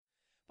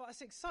But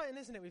it's exciting,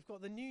 isn't it? We've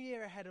got the new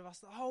year ahead of us,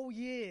 the whole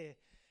year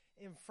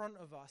in front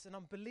of us, and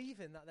I'm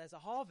believing that there's a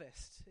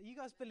harvest. You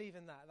guys believe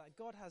in that? That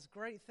God has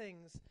great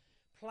things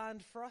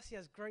planned for us, he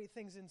has great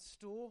things in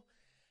store,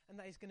 and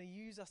that he's going to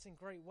use us in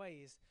great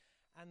ways,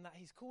 and that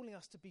he's calling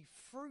us to be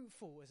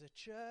fruitful as a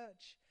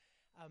church,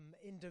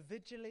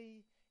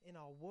 individually, in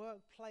our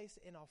workplace,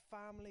 in our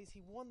families.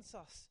 He wants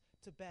us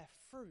to bear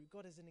fruit.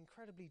 God is an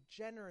incredibly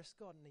generous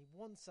God, and he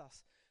wants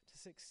us to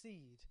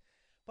succeed.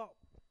 But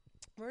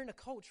we're in a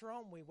culture,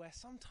 aren't we, where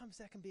sometimes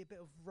there can be a bit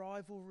of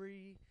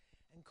rivalry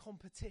and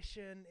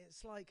competition.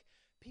 It's like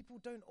people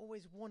don't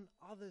always want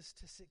others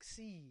to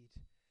succeed.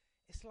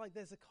 It's like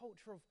there's a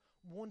culture of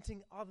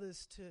wanting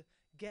others to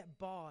get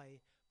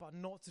by, but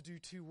not to do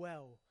too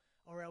well.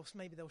 Or else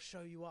maybe they'll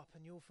show you up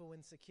and you'll feel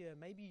insecure.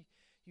 Maybe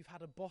you've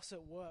had a boss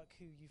at work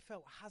who you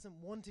felt hasn't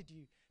wanted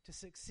you to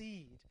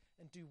succeed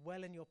and do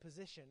well in your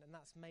position, and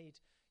that's made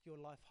your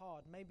life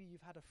hard. Maybe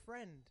you've had a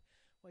friend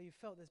where you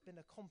felt there's been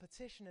a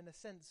competition in a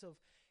sense of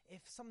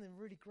if something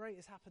really great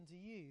has happened to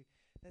you,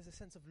 there's a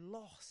sense of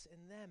loss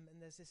in them,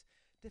 and there's this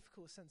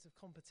difficult sense of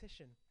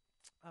competition.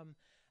 And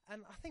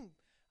I think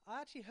I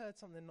actually heard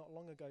something not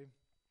long ago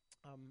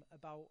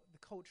about the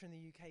culture in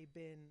the UK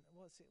being,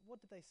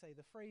 what did they say?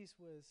 The phrase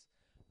was,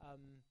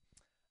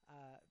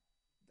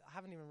 I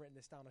haven't even written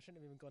this down. I shouldn't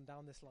have even gone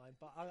down this line,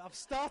 but I've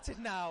started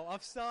now.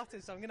 So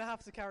I'm going to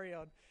have to carry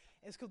on.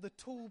 It's called the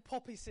tall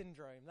poppy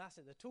syndrome. That's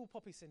it, the tall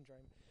poppy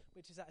syndrome,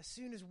 which is that as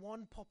soon as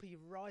one poppy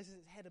rises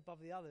its head above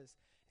the others,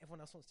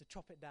 everyone else wants to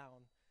chop it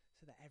down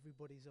so that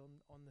everybody's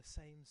on the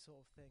same sort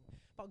of thing.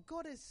 But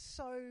God is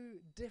so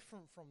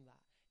different from that.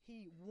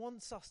 He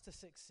wants us to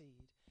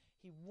succeed.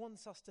 He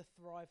wants us to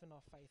thrive in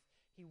our faith.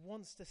 He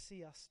wants to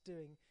see us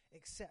doing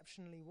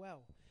exceptionally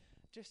well.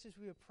 Just as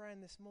we were praying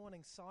this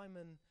morning,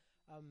 Simon,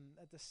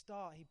 at the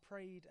start, he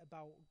prayed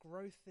about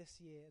growth this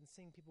year and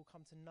seeing people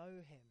come to know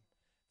him,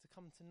 to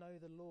come to know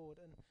the Lord.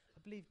 And I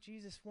believe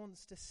Jesus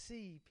wants to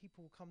see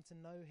people come to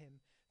know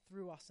him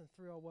through us and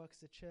through our work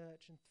as a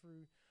church and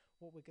through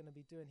what we're going to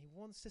be doing. He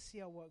wants to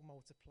see our work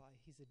multiply.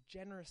 He's a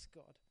generous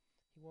God.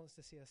 He wants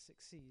to see us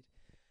succeed.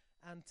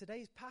 And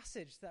today's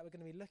passage that we're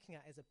going to be looking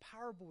at is a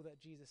parable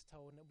that Jesus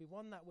told, and it'll be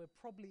one that we're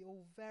probably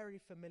all very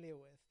familiar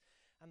with.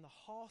 And the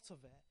heart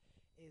of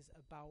it is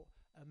about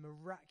a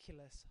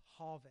miraculous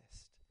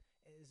harvest.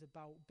 It is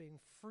about being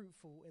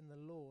fruitful in the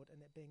Lord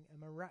and it being a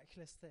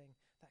miraculous thing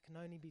that can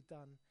only be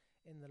done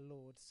in the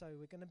Lord. So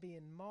we're going to be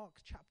in Mark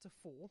chapter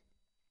 4,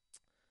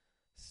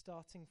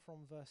 starting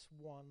from verse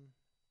 1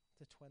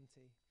 to 20.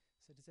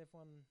 So does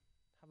everyone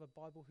have a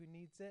Bible who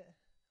needs it?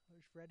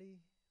 Who's ready?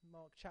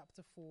 Mark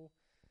chapter 4.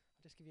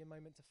 I'll just give you a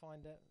moment to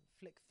find it.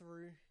 Flick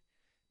through.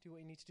 Do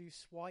what you need to do.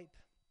 Swipe.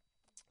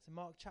 So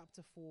Mark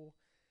chapter 4,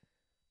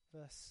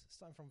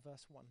 starting from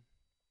verse 1.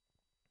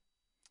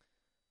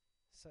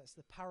 So it's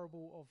the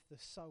parable of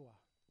the sower.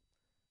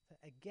 So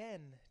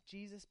again,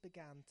 Jesus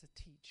began to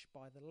teach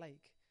by the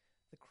lake.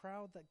 The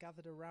crowd that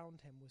gathered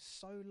around him was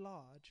so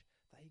large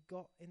that he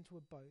got into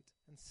a boat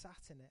and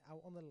sat in it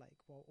out on the lake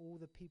while all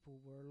the people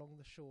were along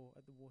the shore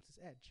at the water's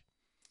edge.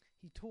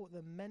 He taught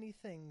them many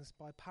things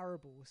by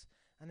parables,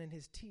 and in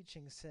his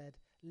teaching said,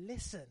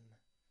 "Listen,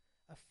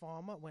 a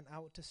farmer went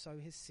out to sow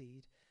his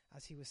seed.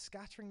 As he was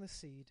scattering the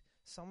seed,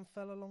 some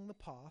fell along the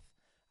path,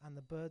 and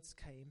the birds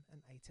came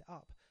and ate it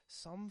up.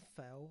 Some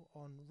fell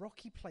on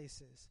rocky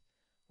places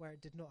where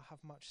it did not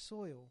have much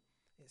soil.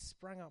 It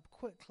sprang up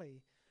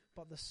quickly,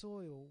 but the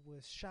soil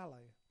was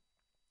shallow.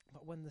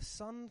 But when the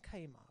sun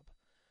came up,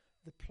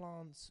 the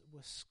plants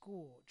were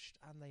scorched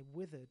and they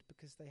withered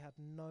because they had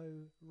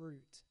no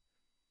root.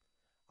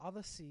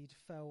 Other seed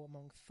fell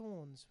among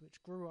thorns,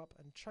 which grew up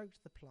and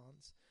choked the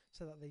plants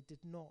so that they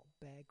did not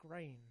bear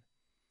grain.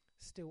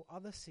 Still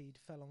other seed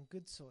fell on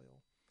good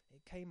soil.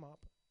 It came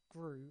up,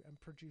 grew,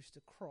 and produced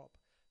a crop,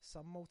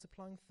 some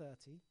multiplying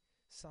 30,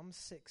 some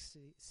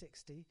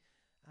 60,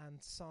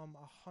 and some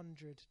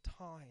 100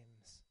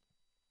 times.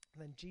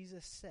 Then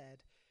Jesus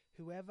said,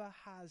 "Whoever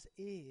has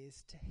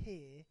ears to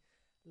hear,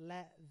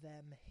 let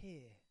them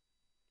hear."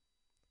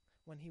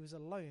 When he was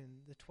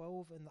alone, the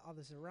 12 and the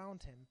others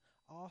around him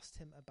asked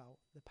him about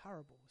the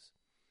parables.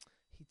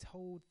 He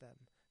told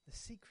them, "The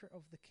secret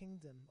of the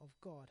kingdom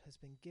of God has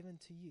been given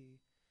to you,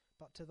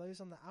 but to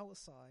those on the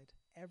outside,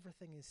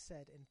 everything is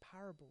said in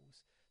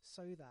parables,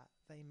 so that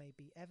they may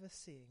be ever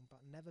seeing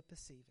but never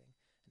perceiving,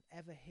 and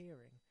ever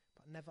hearing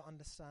but never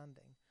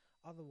understanding.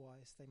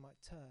 Otherwise they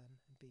might turn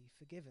and be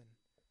forgiven."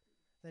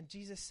 Then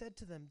Jesus said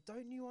to them,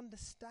 "Don't you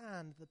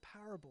understand the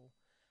parable?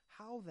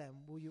 How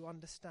then will you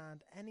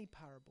understand any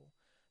parable?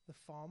 The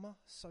farmer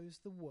sows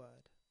the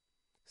word.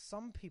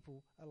 Some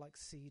people are like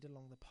seed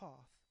along the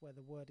path where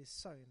the word is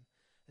sown.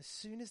 As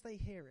soon as they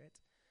hear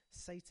it,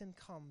 Satan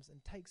comes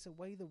and takes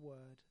away the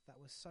word that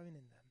was sown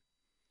in them.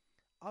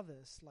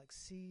 Others, like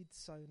seed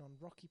sown on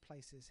rocky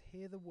places,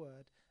 hear the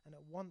word and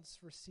at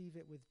once receive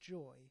it with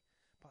joy.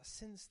 But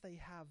since they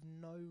have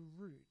no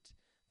root,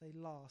 they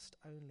last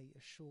only a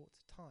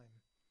short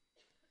time.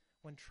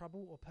 When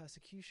trouble or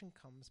persecution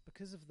comes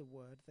because of the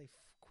word, they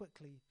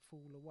quickly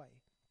fall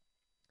away.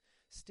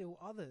 Still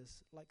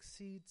others, like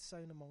seed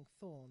sown among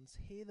thorns,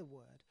 hear the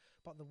word,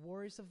 but the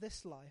worries of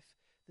this life,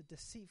 the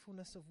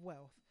deceitfulness of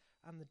wealth,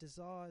 and the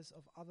desires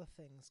of other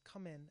things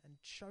come in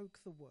and choke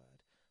the word,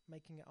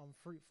 making it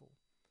unfruitful.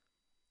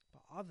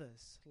 But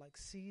others, like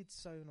seed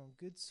sown on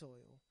good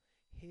soil,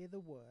 hear the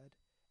word,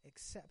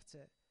 accept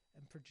it,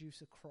 and produce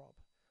a crop,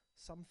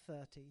 some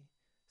 30,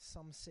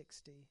 some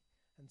 60,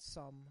 and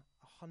some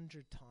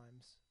 100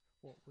 times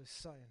what was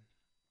sown.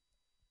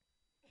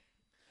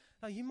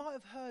 Now, you might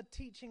have heard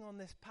teaching on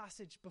this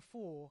passage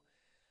before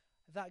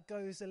that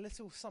goes a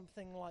little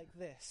something like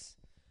this.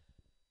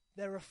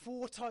 There are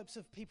 4 types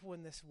of people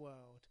in this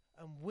world,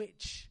 and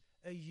which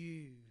are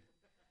you?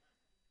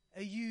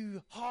 Are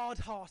you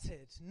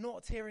hard-hearted,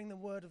 not hearing the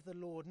word of the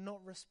Lord,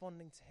 not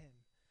responding to him?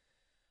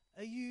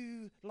 Are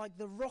you like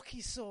the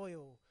rocky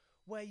soil,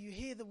 where you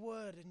hear the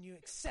word and you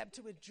accept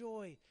it with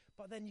joy,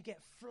 but then you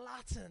get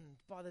flattened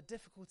by the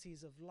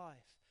difficulties of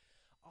life?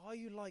 Are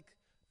you like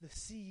the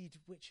seed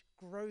which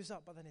grows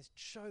up but then is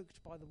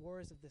choked by the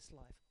worries of this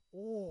life?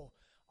 Or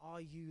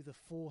are you the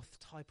 4th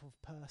type of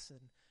person,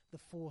 the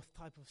 4th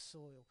type of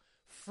soil,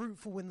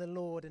 fruitful in the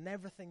Lord in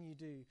everything you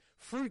do,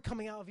 fruit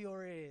coming out of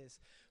your ears,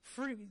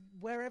 fruit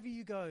wherever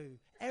you go,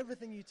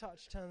 everything you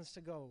touch turns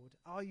to gold?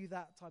 Are you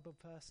that type of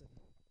person?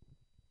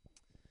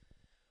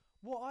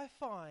 What I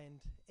find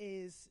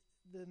is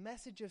the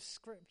message of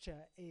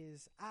Scripture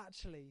is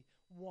actually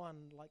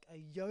one like a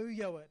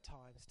yo-yo at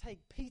times.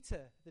 Take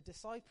Peter, the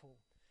disciple.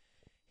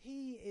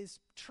 He is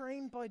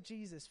trained by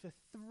Jesus for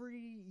 3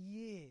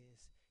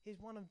 years.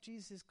 He's one of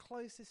Jesus'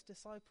 closest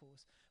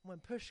disciples. And when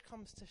push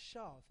comes to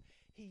shove,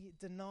 he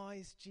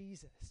denies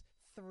Jesus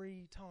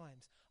 3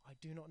 times. I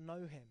do not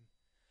know him.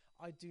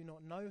 I do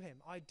not know him.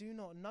 I do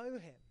not know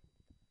him.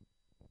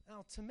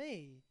 Now, to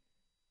me,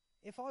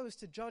 if I was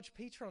to judge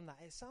Peter on that,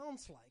 it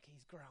sounds like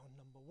he's ground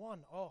number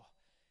 1. Oh,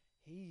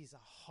 he's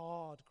a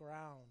hard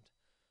ground.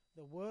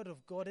 The word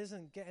of God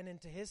isn't getting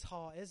into his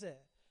heart, is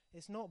it?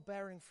 It's not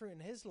bearing fruit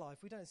in his life.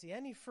 We don't see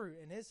any fruit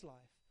in his life.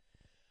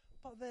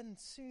 But then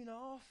soon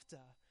after,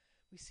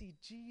 we see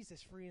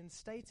Jesus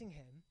reinstating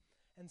him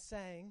and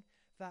saying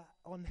that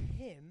on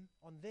him,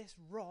 on this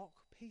rock,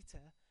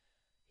 Peter,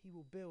 he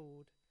will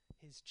build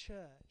his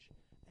church.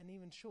 And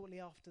even shortly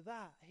after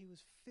that, he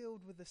was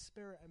filled with the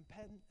Spirit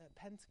at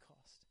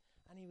Pentecost,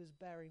 and he was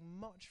bearing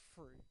much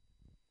fruit.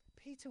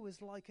 Peter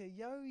was like a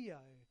yo-yo.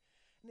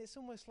 And it's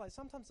almost like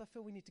sometimes I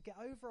feel we need to get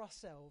over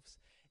ourselves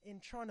in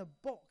trying to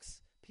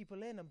box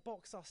people in and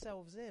box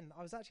ourselves in.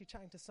 I was actually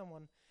chatting to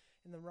someone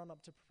in the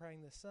run-up to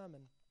preparing this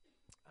sermon,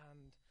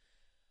 and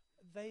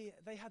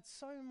they had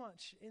so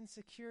much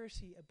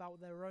insecurity about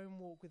their own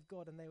walk with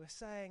God, and they were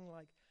saying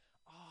like,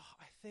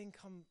 I think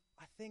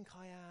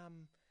I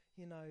am,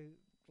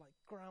 like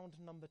ground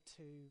number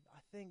 2. I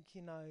think,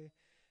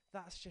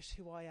 that's just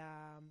who I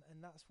am,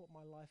 and that's what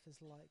my life is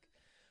like.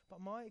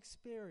 But my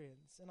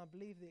experience, and I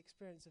believe the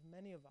experience of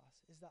many of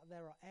us, is that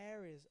there are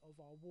areas of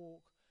our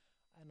walk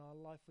and our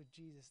life with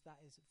Jesus that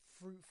is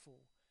fruitful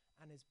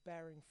and is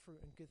bearing fruit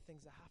and good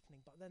things are happening.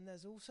 But then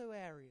there's also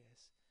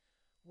areas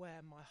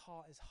where my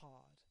heart is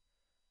hard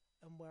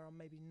and where I'm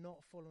maybe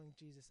not following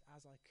Jesus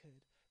as I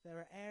could. There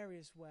are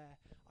areas where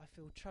I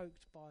feel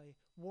choked by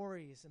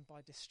worries and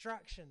by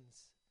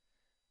distractions.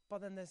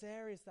 But then there's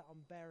areas that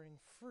I'm bearing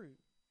fruit.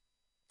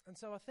 And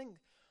so I think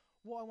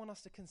what I want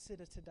us to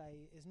consider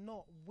today is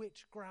not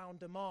which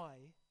ground am I,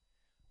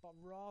 but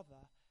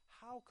rather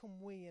how can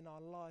we in our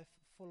life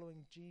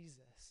following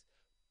Jesus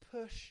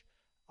push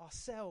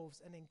ourselves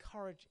and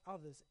encourage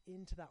others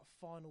into that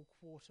final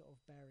quarter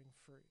of bearing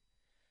fruit?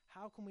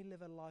 How can we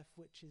live a life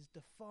which is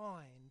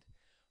defined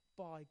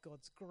by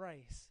God's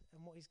grace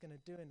and what he's going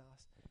to do in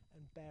us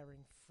and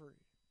bearing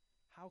fruit?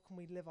 How can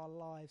we live our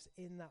lives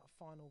in that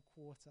final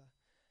quarter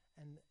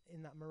and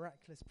in that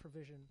miraculous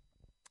provision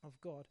of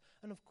God?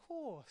 And of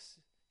course,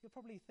 you're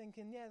probably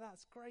thinking, yeah,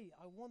 that's great.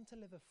 I want to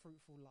live a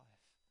fruitful life.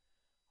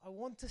 I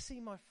want to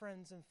see my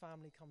friends and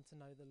family come to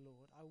know the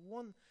Lord. I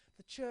want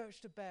the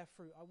church to bear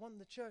fruit. I want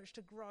the church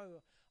to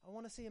grow. I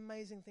want to see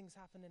amazing things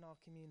happen in our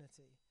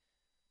community.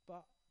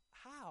 But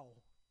how?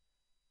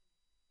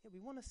 Yeah, we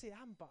want to see it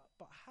happen,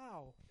 but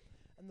how?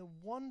 And the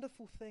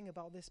wonderful thing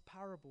about this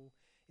parable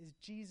is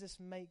Jesus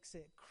makes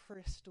it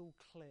crystal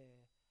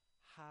clear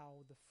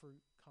how the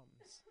fruit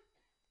comes.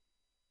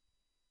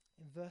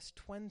 In verse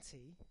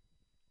 20,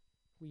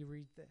 we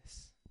read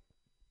this.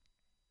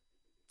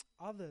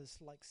 Others,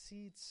 like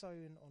seed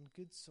sown on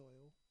good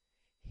soil,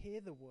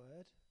 hear the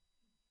word,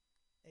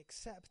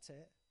 accept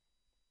it,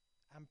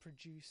 and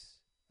produce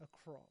a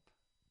crop.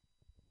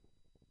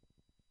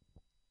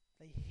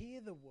 They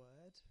hear the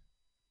word,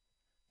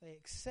 they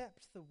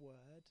accept the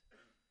word,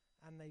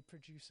 and they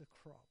produce a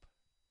crop.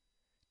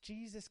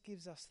 Jesus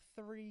gives us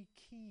 3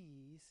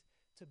 keys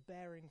to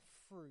bearing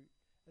fruit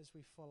as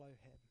we follow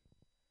him.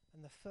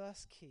 And the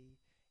first key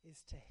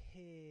is to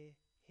hear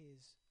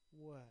his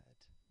word.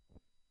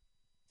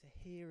 To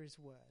hear his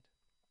word.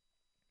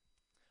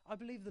 I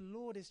believe the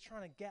Lord is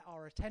trying to get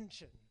our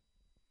attention.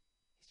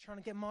 He's trying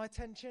to get my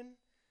attention.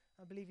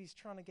 I believe he's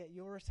trying to get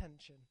your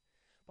attention.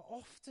 But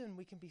often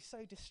we can be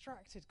so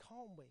distracted,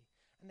 can't we?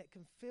 And it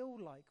can feel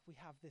like we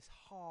have this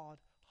hard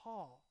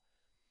heart.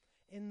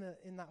 In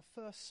that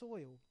first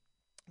soil,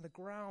 the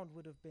ground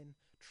would have been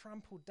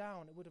trampled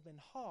down. It would have been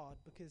hard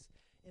because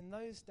in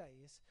those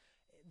days,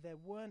 there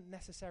weren't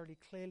necessarily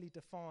clearly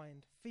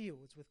defined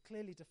fields with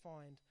clearly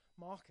defined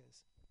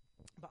markers.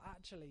 But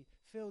actually,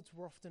 fields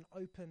were often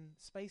open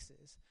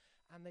spaces,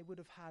 and they would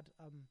have had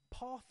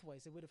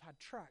pathways. They would have had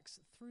tracks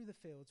through the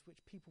fields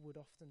which people would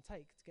often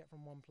take to get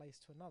from one place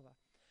to another.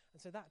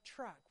 And so that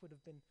track would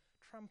have been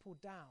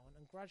trampled down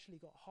and gradually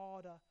got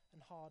harder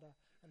and harder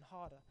and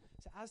harder.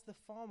 So as the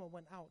farmer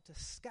went out to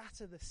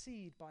scatter the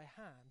seed by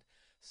hand,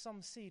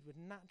 some seed would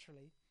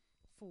naturally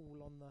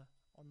fall on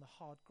the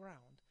hard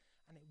ground,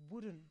 and it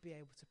wouldn't be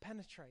able to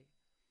penetrate.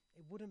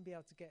 It wouldn't be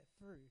able to get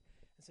through.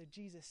 And so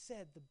Jesus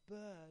said the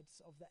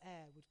birds of the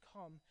air would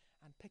come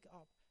and pick it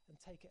up and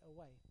take it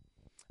away.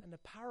 And the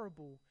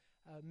parable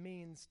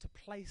means to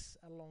place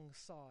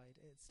alongside.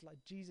 It's like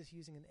Jesus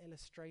using an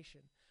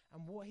illustration.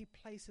 And what he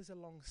places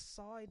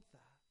alongside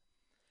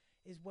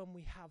that is when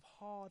we have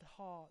hard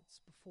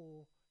hearts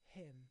before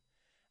him,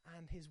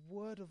 and his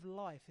word of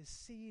life, his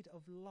seed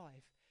of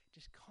life,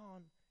 just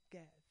can't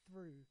get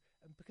through.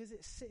 And because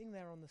it's sitting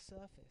there on the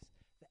surface,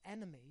 the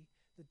enemy,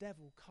 the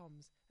devil,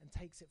 comes and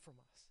takes it from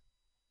us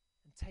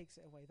and takes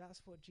it away.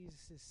 That's what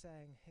Jesus is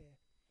saying here.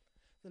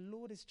 The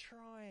Lord is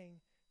trying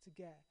to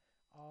get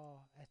our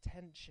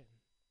attention,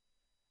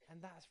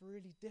 and that's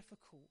really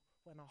difficult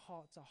when our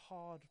hearts are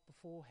hard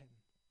before him.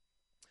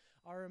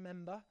 I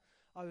remember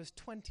I was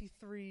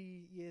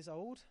 23 years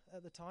old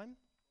at the time.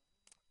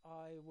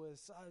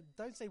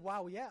 Don't say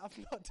wow yet, I've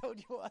not told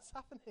you what's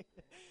happening.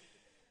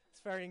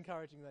 It's very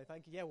encouraging though,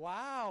 thank you. Yeah,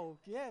 wow,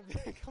 yeah,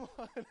 come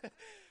on.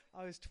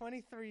 I was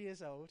 23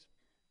 years old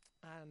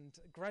and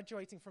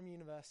graduating from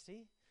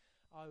university.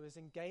 I was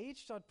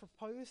engaged. I'd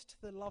proposed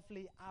to the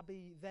lovely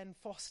Abby, then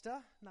Foster,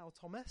 now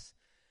Thomas.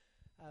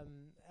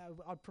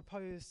 I'd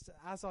proposed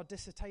as our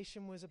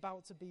dissertation was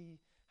about to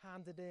be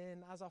handed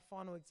in, as our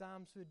final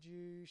exams were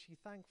due. She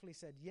thankfully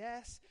said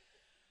yes.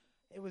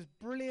 It was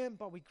brilliant,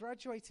 but we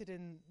graduated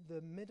in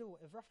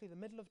roughly the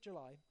middle of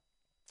July.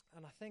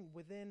 And I think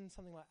within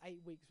something like 8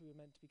 weeks, we were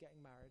meant to be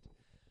getting married.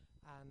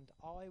 And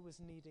I was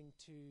needing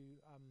to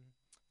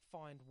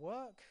find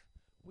work.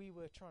 We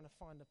were trying to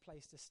find a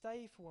place to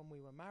stay for when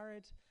we were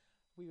married.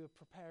 We were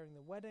preparing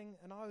the wedding,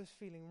 and I was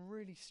feeling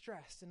really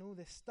stressed, and all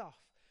this stuff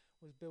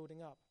was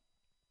building up.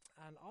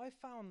 And I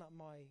found that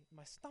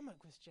my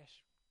stomach was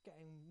just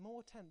getting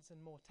more tense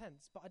and more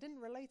tense, but I didn't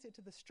relate it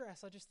to the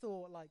stress. I just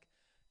thought, like,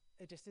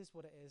 it just is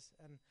what it is.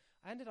 And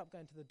I ended up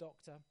going to the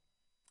doctor,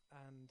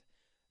 and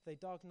they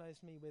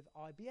diagnosed me with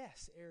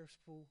IBS,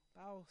 irritable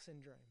bowel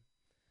syndrome,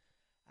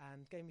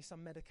 and gave me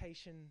some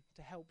medication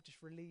to help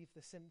just relieve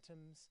the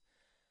symptoms.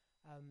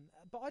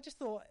 But I just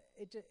thought,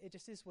 it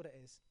just is what it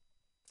is.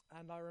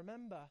 And I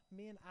remember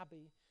me and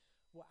Abby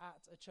were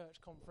at a church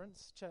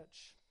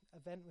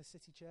event with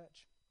City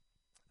Church,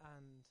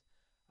 and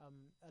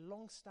a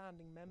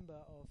long-standing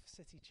member of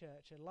City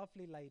Church, a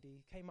lovely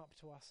lady, came up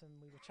to us,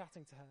 and we were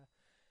chatting to her.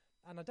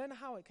 And I don't know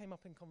how it came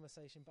up in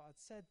conversation, but I'd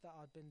said that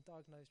I'd been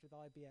diagnosed with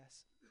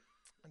IBS,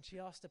 and she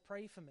asked to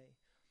pray for me.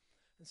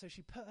 And so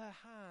she put her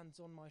hands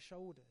on my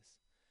shoulders,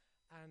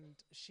 and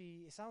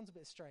it sounds a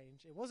bit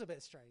strange. It was a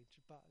bit strange,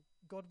 but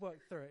God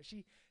worked through it.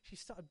 She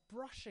started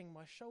brushing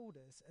my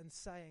shoulders and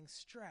saying,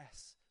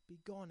 "Stress, be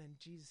gone in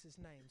Jesus'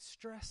 name.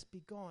 Stress,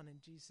 be gone in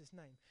Jesus'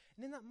 name."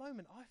 And in that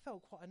moment, I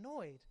felt quite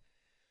annoyed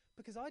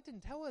because I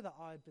didn't tell her that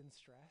I'd been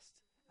stressed.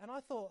 And I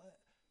thought,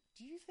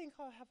 do you think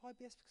I have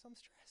IBS because I'm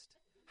stressed?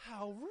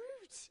 How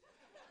rude.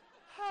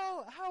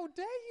 How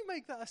dare you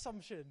make that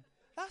assumption?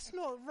 That's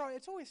not right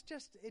at all. It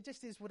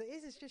just is what it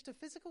is. It's just a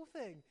physical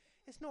thing.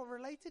 It's not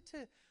related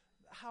to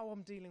how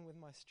I'm dealing with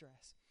my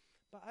stress.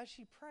 But as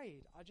she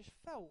prayed, I just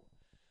felt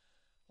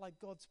like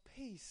God's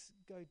peace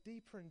go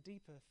deeper and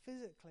deeper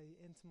physically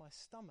into my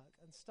stomach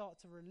and start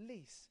to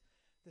release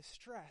the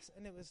stress.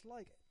 And it was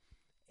like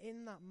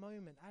in that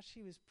moment, as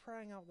she was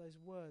praying out those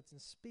words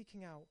and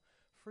speaking out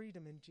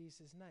freedom in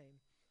Jesus'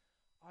 name,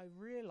 I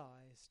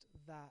realized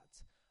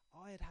that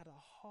I had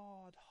a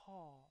hard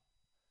heart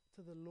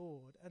to the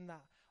Lord, and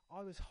that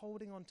I was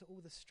holding on to all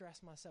the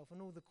stress myself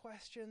and all the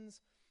questions,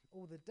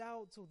 all the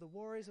doubts, all the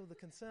worries, all the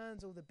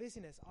concerns, all the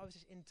busyness. I was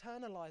just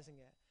internalizing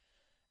it,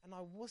 and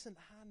I wasn't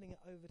handing it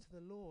over to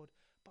the Lord,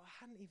 but I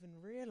hadn't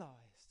even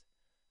realized.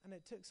 And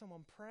it took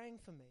someone praying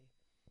for me.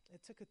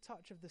 It took a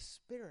touch of the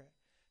Spirit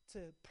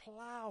to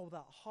plow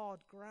that hard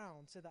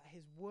ground so that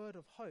his word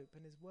of hope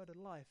and his word of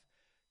life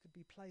could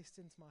be placed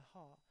into my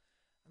heart,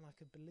 and I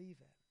could believe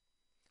it.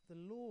 The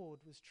Lord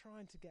was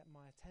trying to get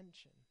my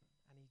attention,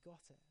 and he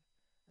got it.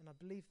 And I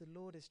believe the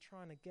Lord is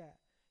trying to get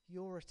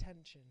your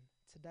attention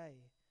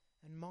today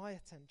and my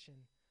attention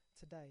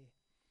today.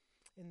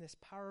 In this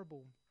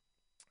parable,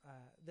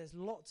 there's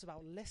lots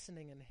about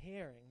listening and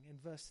hearing. In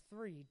verse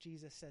 3,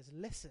 Jesus says,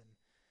 listen.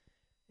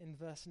 In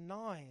verse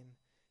 9,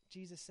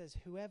 Jesus says,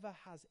 whoever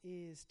has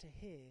ears to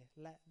hear,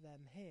 let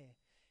them hear.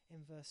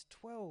 In verse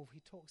 12,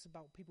 he talks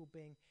about people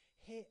being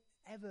hit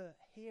ever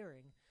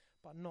hearing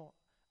but not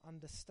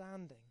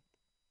understanding.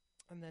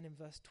 And then in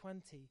verse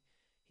 20,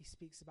 he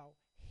speaks about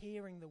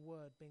hearing the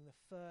word being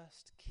the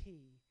first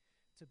key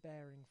to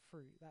bearing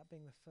fruit, that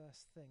being the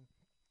first thing.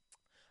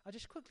 I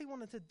just quickly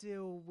wanted to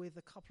deal with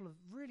a couple of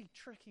really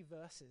tricky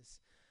verses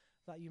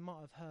that you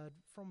might have heard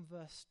from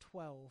verse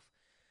 12,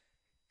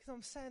 because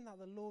I'm saying that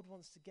the Lord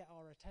wants to get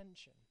our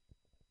attention.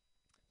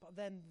 But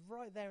then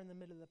right there in the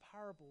middle of the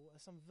parable are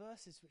some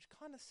verses which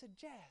kind of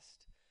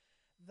suggest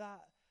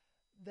that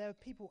there are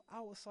people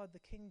outside the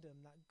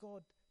kingdom that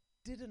God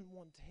didn't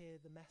want to hear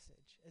the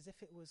message, as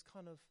if it was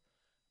kind of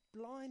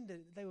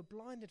blinded. They were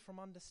blinded from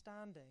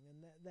understanding,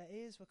 and their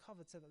ears were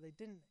covered so that they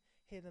didn't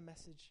hear the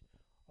message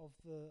of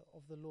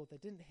the Lord. They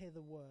didn't hear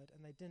the word,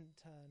 and they didn't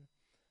turn,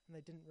 and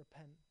they didn't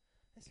repent.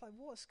 It's like,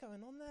 what's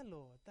going on there,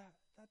 Lord? That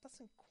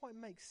doesn't quite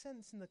make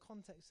sense in the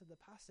context of the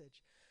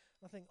passage.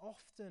 I think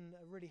often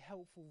a really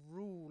helpful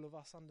rule of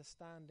us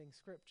understanding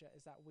Scripture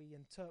is that we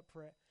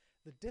interpret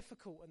the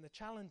difficult and the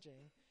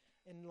challenging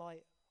in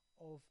light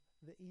of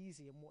the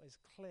easy and what is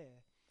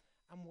clear.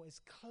 And what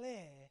is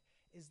clear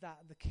is that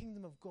the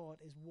kingdom of God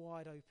is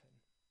wide open.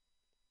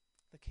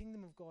 The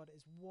kingdom of God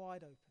is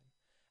wide open,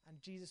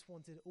 and Jesus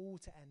wanted all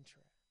to enter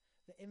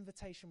it. The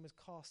invitation was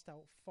cast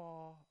out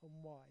far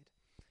and wide.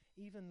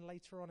 Even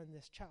later on in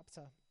this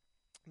chapter,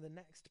 the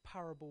next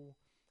parable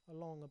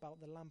along about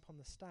the lamp on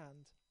the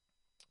stand,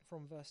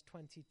 from verse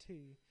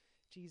 22,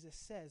 Jesus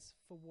says,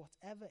 "For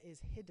whatever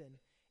is hidden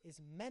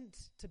is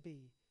meant to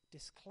be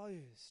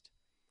disclosed,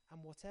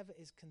 and whatever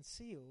is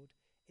concealed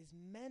is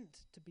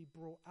meant to be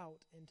brought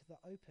out into the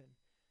open.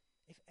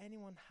 If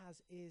anyone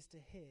has ears to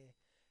hear,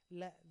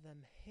 let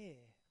them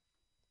hear."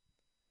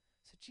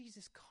 So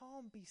Jesus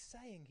can't be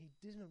saying he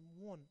didn't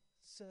want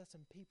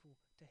certain people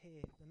to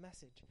hear the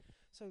message.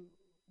 So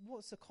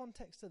what's the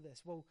context of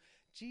this? Well,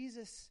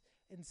 Jesus,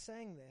 in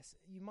saying this,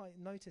 you might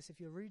notice if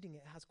you're reading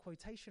it, has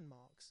quotation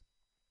marks.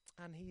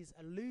 And he's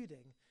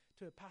alluding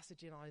to a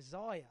passage in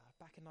Isaiah,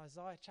 back in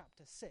Isaiah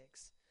chapter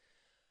 6.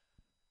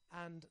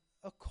 And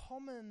a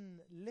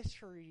common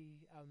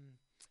literary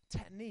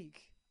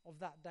technique of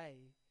that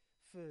day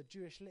for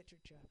Jewish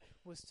literature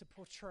was to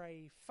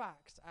portray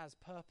fact as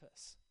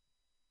purpose.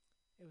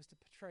 It was to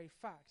portray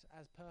fact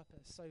as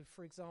purpose. So,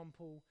 for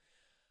example,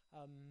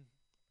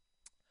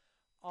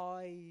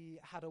 I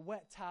had a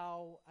wet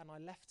towel and I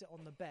left it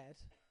on the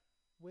bed.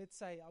 We'd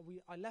say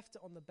I left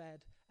it on the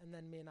bed and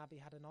then me and Abby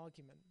had an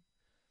argument.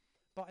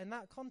 But in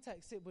that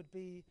context, it would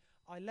be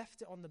I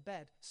left it on the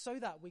bed so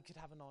that we could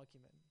have an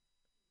argument.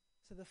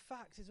 So the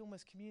fact is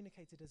almost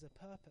communicated as a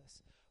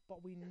purpose.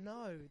 But we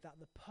know that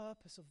the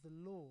purpose of the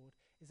Lord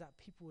is that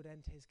people would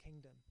enter his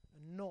kingdom,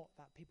 and not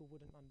that people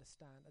wouldn't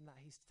understand, and that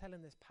he's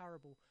telling this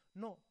parable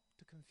not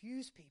to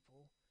confuse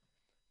people,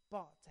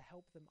 but to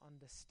help them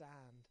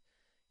understand.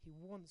 He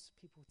wants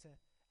people to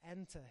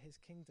enter his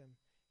kingdom.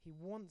 He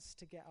wants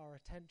to get our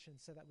attention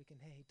so that we can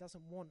hear. He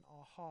doesn't want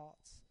our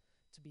hearts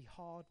to be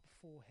hard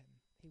before him.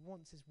 He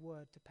wants his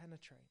word to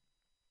penetrate.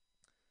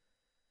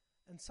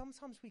 And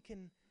sometimes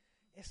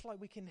it's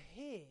like we can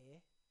hear,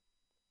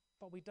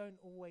 but we don't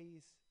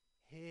always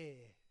hear,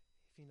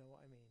 if you know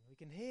what I mean. We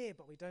can hear,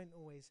 but we don't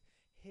always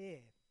hear.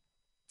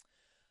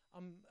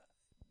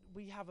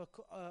 We have an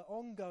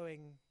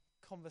ongoing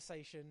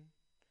conversation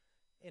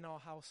in our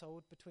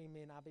household between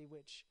me and Abby,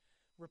 which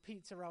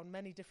repeats around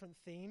many different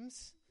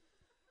themes.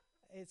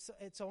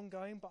 It's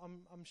ongoing, but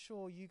I'm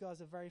sure you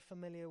guys are very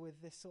familiar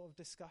with this sort of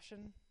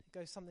discussion. It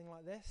goes something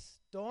like this.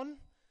 Don,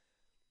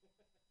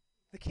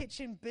 the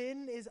kitchen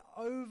bin is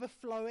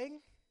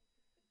overflowing.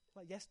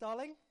 Like, yes,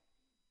 darling?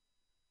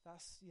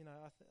 That's,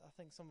 I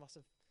think some of us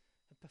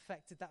have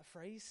perfected that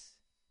phrase.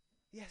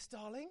 Yes,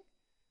 darling?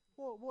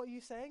 What are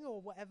you saying?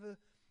 Or whatever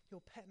your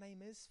pet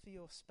name is for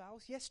your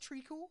spouse. Yes,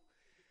 treacle?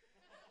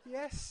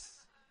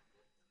 Yes.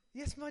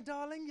 Yes, my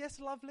darling. Yes,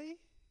 lovely.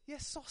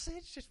 Yes,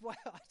 sausage. Just I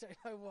don't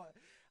know what.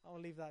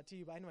 I'll leave that to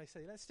you. But anyway,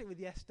 so let's stick with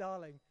yes,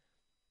 darling.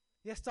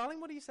 Yes,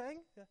 darling, what are you saying?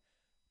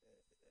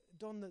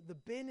 Don, the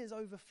bin is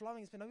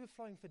overflowing. It's been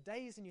overflowing for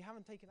days and you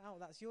haven't taken it out.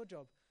 That's your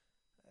job.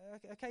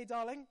 Okay,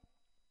 darling.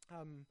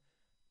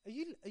 Are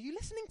you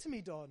listening to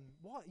me, Don?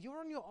 What? You're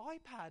on your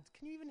iPad.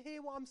 Can you even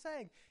hear what I'm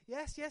saying?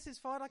 Yes, it's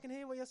fine. I can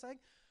hear what you're saying.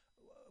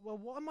 Well,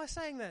 what am I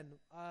saying then?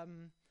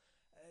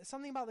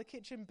 Something about the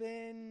kitchen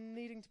bin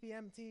needing to be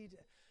emptied.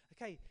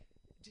 Okay,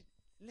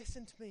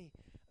 listen to me.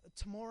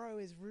 Tomorrow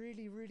is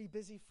really, really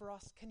busy for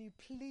us. Can you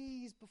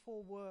please,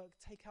 before work,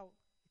 take out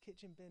the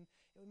kitchen bin?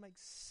 It would make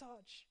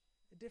such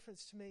a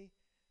difference to me.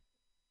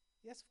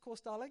 Yes, of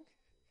course, darling.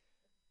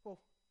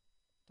 Well,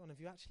 Don, have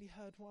you actually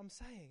heard what I'm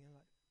saying? I'm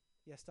like,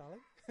 yes,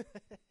 darling.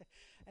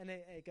 And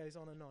it goes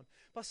on and on.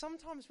 But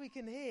sometimes we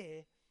can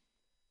hear,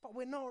 but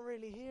we're not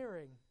really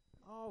hearing,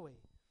 are we?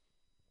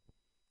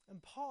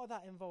 And part of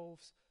that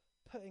involves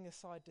putting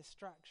aside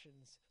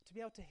distractions. To be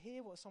able to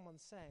hear what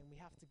someone's saying, we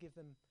have to give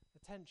them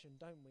attention,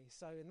 don't we?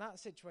 So in that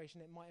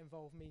situation, it might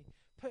involve me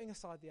putting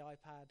aside the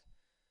iPad,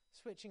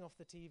 switching off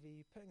the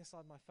TV, putting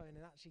aside my phone,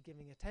 and actually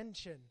giving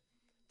attention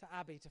to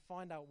Abby to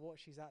find out what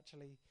she's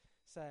actually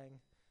saying.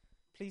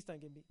 Please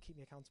don't keep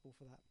me accountable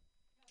for that.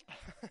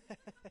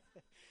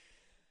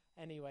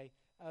 Anyway,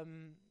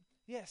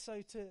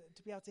 so to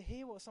be able to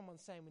hear what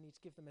someone's saying, we need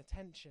to give them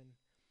attention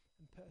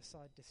and put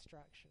aside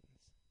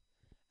distractions.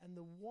 And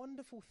the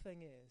wonderful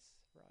thing is,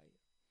 right,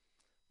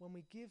 when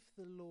we give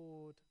the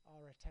Lord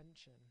our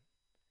attention,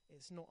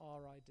 it's not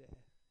our idea,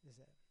 is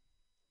it?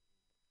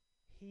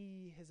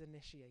 He has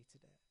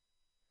initiated it.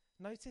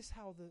 Notice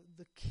how the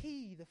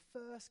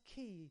first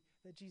key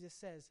that Jesus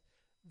says,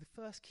 the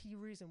first key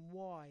reason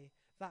why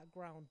that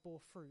ground bore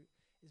fruit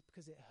is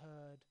because it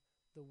heard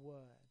the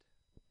word.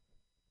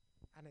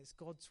 And it's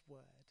God's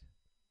word.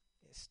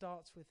 It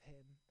starts with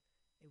him.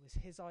 It was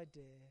his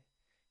idea.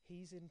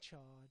 He's in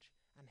charge,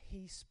 and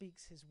he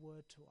speaks his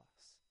word to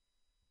us.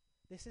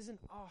 This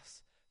isn't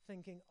us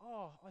thinking,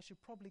 I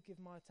should probably give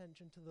my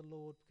attention to the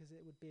Lord because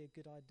it would be a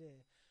good idea.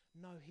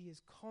 No, he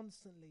is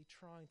constantly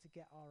trying to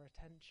get our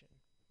attention.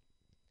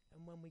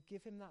 And when we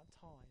give him that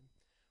time,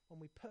 when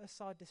we put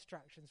aside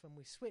distractions, when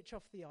we switch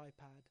off the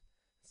iPad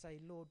and say,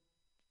 Lord,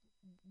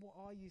 what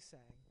are you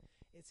saying?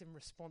 It's in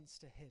response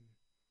to him.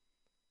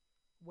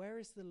 Where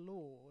is the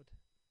Lord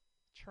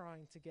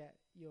trying to get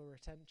your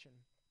attention?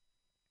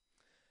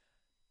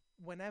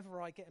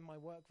 Whenever I get in my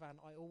work van,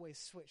 I always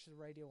switch the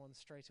radio on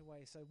straight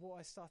away. So what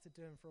I started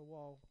doing for a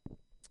while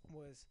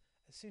was,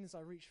 as soon as I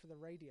reached for the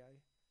radio,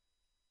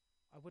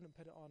 I wouldn't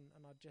put it on,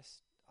 and I'd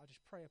just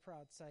pray a prayer.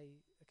 I'd say,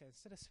 okay,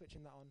 instead of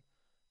switching that on,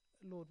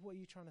 Lord, what are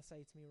you trying to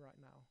say to me right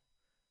now?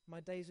 My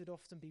days would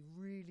often be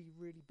really,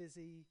 really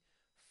busy,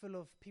 full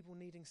of people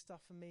needing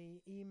stuff from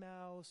me,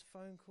 emails,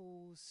 phone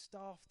calls,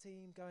 staff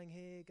team, going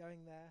here,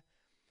 going there.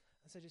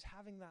 And so just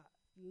having that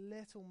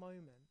little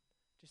moment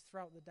just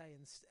throughout the day,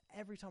 and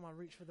every time I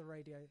reach for the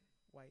radio,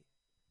 wait,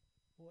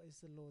 what is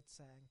the Lord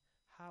saying?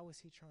 How is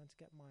he trying to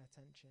get my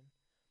attention?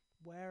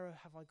 Where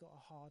have I got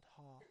a hard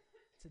heart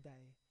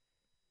today?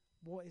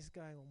 What is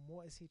going on?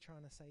 What is he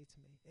trying to say to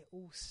me? It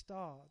all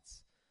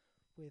starts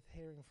with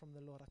hearing from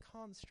the Lord. I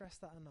can't stress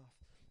that enough.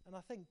 And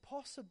I think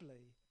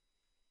possibly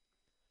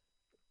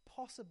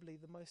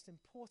the most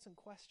important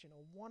question,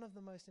 or one of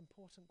the most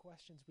important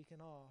questions we can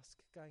ask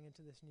going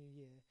into this new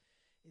year,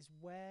 is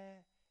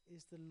where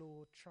is the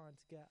Lord trying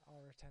to get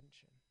our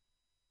attention?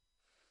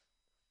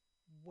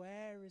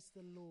 Where is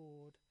the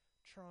Lord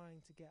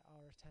trying to get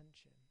our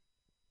attention?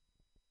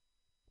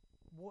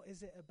 What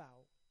is it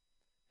about?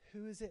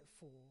 Who is it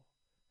for?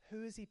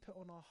 Who has he put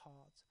on our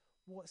hearts?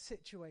 What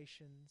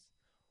situations?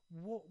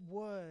 What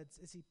words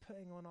is he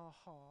putting on our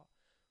heart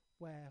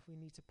where we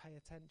need to pay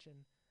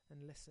attention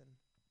and listen?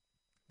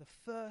 The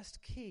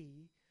first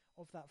key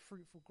of that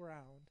fruitful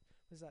ground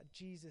was that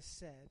Jesus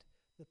said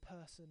the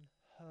person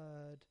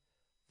heard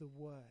the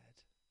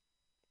word.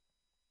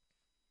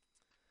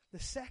 The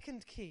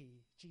second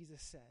key,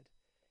 Jesus said,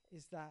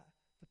 is that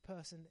the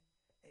person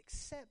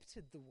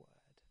accepted the word.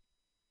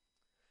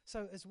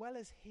 So as well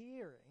as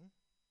hearing,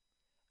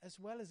 as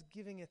well as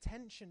giving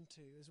attention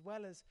to, as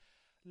well as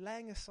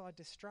laying aside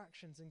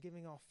distractions and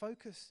giving our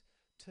focus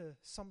to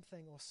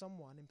something or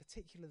someone, in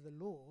particular the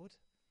Lord,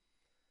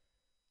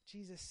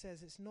 Jesus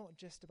says it's not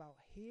just about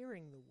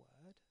hearing the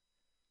word,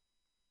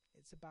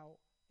 it's about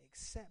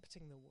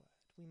accepting the word.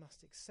 We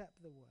must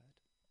accept the word.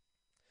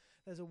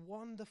 There's a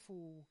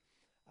wonderful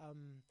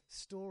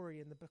story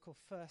in the book of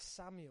 1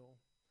 Samuel,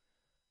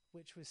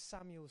 which was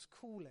Samuel's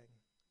calling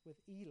with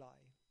Eli.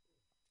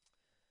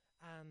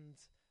 And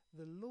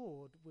the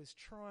Lord was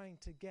trying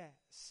to get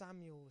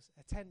Samuel's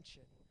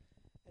attention.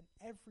 And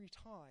every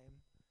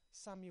time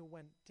Samuel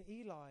went to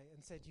Eli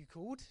and said, "You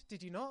called,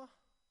 did you not?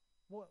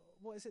 What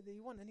is it that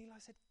you want?" And Eli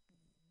said,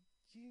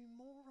 "You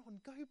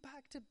moron, go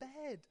back to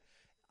bed.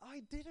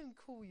 I didn't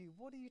call you.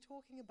 What are you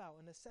talking about?"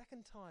 And a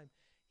second time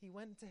he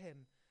went to him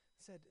and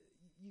said,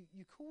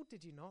 you called,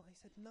 did you not? He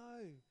said,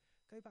 "No,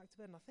 go back to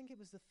bed." And I think it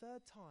was the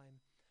third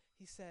time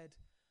he said,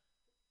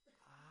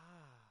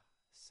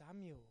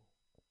 "Samuel,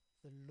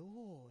 the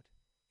Lord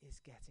is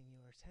getting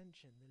your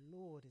attention. The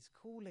Lord is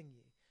calling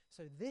you.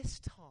 So this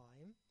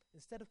time,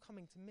 instead of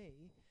coming to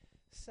me,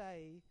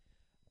 say,"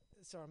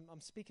 sorry,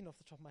 I'm speaking off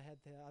the top of my head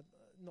there, I'm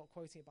not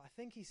quoting it, but I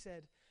think he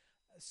said,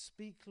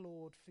 "Speak,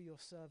 Lord, for your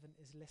servant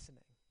is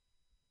listening."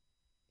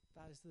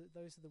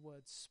 Those are the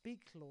words.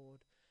 "Speak,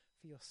 Lord,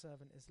 for your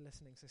servant is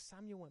listening." So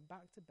Samuel went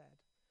back to bed.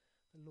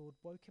 The Lord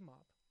woke him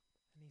up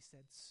and he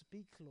said,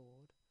 "Speak,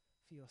 Lord,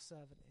 for your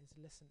servant is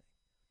listening."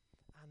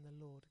 And the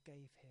Lord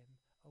gave him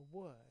a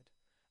word.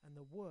 And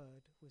the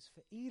word was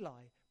for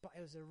Eli, but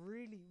it was a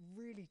really,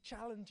 really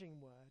challenging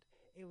word.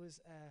 It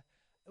was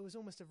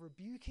almost a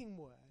rebuking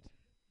word.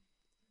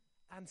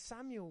 And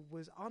Samuel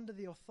was under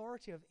the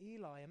authority of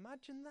Eli.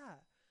 Imagine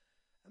that.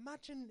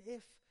 Imagine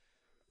if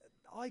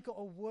I got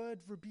a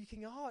word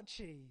rebuking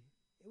Archie.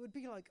 It would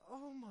be like,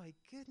 "Oh my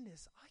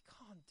goodness, I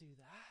can't do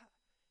that.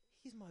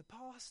 He's my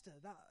pastor.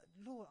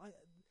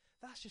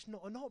 That's just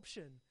not an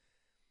option."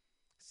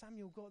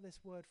 Samuel got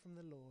this word from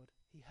the Lord.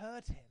 He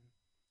heard him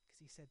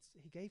because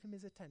he gave him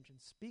his attention.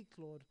 "Speak,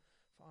 Lord,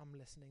 for I'm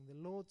listening." The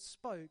Lord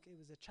spoke. It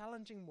was a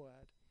challenging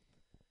word,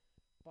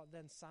 but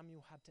then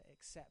Samuel had to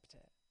accept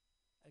it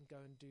and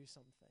go and do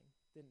something,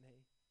 didn't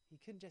he? He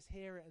couldn't just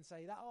hear it and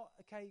say, "Oh,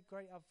 okay,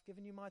 great, I've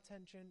given you my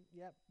attention.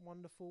 Yep,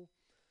 wonderful.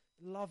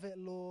 Love it,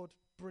 Lord.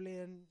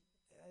 Brilliant,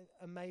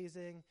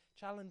 amazing,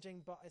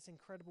 challenging, but it's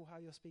incredible how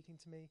you're speaking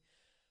to me,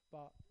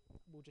 but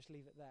we'll just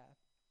leave it there."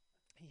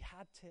 He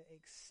had to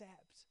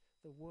accept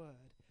the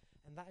word,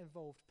 and that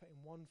involved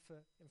putting one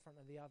foot in front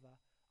of the other,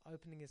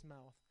 opening his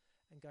mouth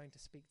and going to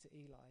speak to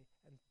Eli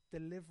and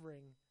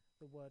delivering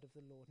the word of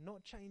the Lord,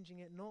 not changing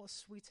it, not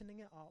sweetening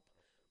it up,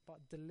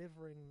 but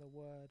delivering the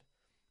word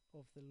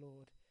of the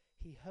Lord.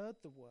 He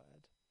heard the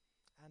word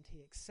and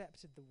he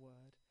accepted the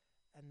word,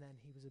 and then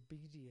he was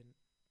obedient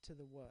to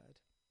the word.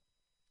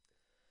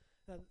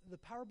 Now, the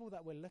parable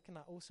that we're looking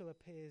at also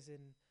appears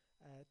in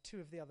two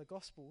of the other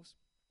Gospels,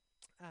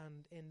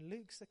 and in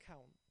Luke's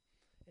account,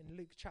 in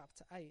Luke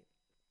chapter 8,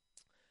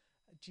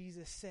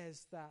 Jesus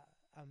says that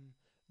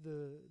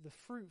the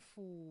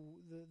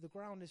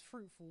ground is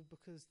fruitful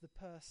because the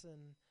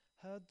person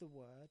heard the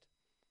word,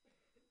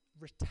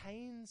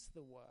 retains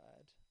the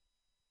word,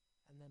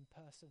 and then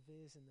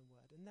perseveres in the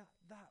word. And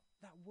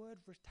that word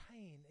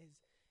retain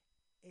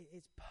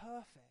is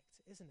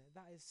perfect, isn't it?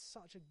 That is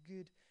such a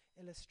good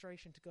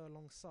illustration to go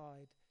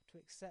alongside, to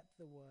accept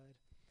the word,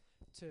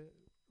 to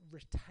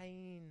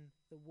retain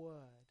the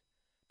word,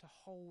 to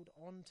hold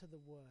on to the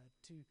word,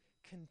 to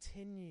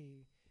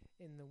continue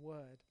in the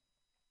word.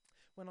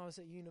 When I was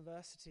at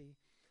university,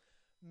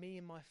 me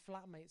and my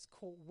flatmates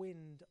caught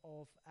wind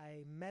of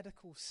a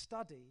medical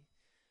study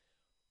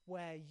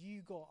where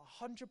you got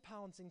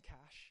 £100 in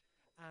cash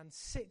and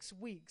 6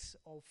 weeks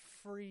of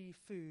free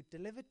food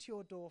delivered to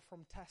your door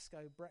from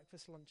Tesco,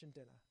 breakfast, lunch and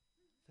dinner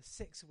for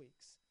 6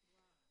 weeks.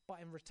 Wow.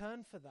 But in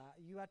return for that,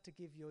 you had to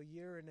give your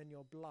urine and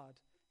your blood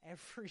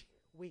every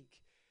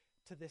week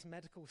to this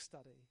medical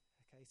study.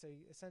 Okay, so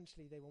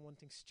essentially they were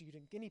wanting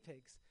student guinea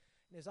pigs.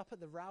 And it was up at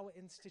the Rowett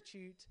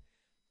Institute,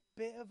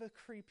 bit of a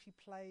creepy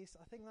place.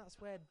 I think that's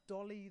where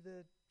Dolly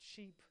the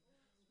sheep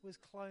was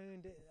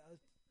cloned. I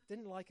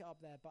didn't like it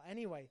up there, but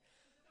anyway,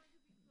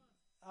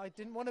 I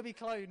didn't want to be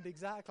cloned,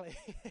 exactly.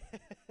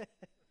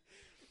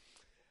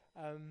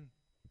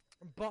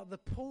 But the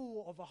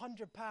pull of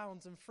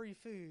 £100 and free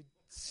food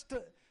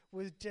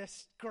was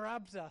just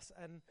grabbed us,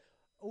 and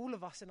all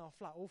of us in our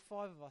flat, all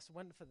 5 of us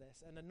went for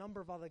this, and a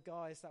number of other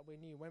guys that we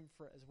knew went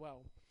for it as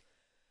well.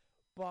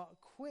 But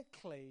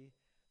quickly,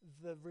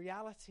 the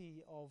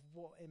reality of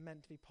what it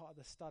meant to be part of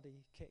the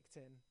study kicked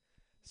in.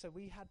 So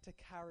we had to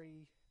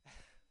carry,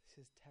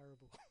 this is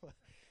terrible,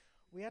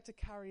 we had to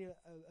carry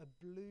a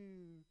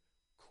blue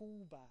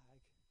cool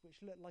bag,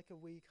 which looked like a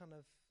wee kind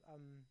of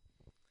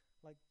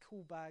like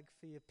cool bag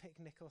for your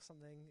picnic or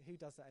something. Who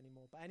does that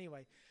anymore? But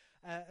anyway,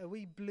 a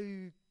wee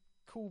blue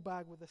cool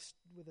bag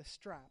with a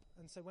strap.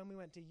 And so when we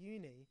went to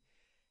uni,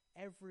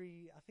 I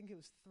think it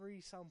was 3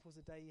 samples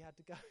a day, you had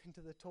to go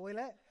into the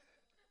toilet,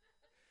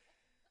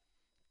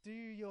 do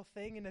your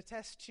thing in a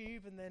test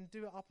tube, and then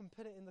do it up and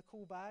put it in the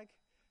cool bag,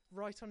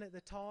 write on it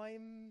the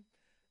time,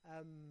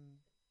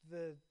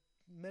 the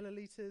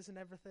milliliters and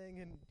everything,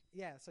 and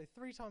yeah, so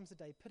 3 times a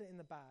day, put it in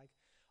the bag.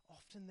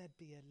 Often there'd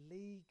be a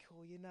leak,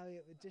 or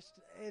it would just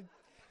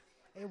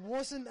it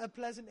wasn't a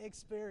pleasant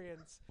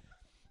experience.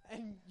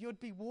 And you'd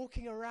be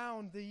walking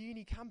around the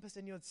uni campus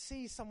and you'd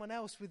see someone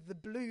else with the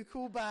blue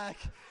cool bag,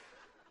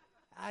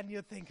 and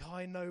you'd think,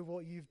 I know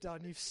what you've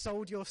done. You've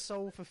sold your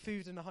soul for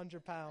food and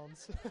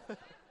 £100.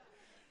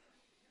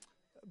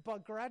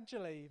 But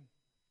gradually,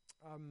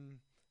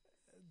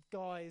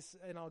 guys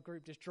in our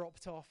group just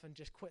dropped off and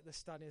just quit the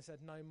study and said,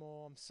 no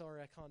more, I'm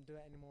sorry, I can't do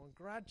it anymore. And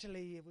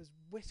gradually it was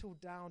whittled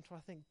down to, I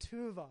think,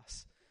 2 of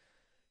us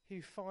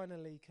who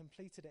finally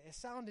completed it. It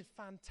sounded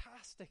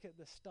fantastic at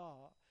the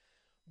start,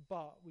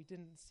 but we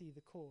didn't see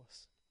the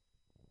course.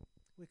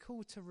 We're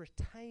called to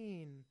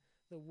retain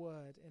the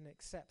word in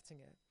accepting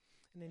it.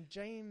 And in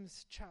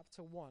James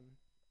chapter 1,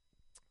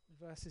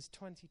 verses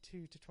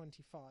 22 to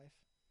 25,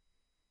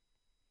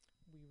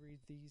 we read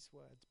these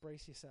words.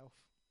 Brace yourself.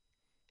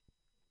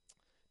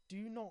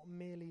 Do not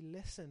merely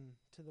listen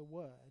to the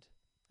word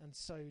and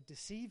so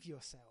deceive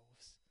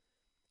yourselves.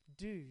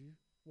 Do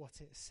what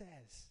it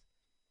says.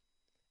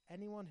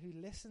 Anyone who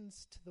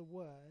listens to the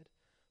word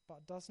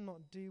but does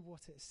not do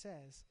what it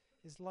says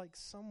is like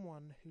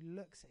someone who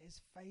looks at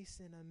his face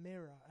in a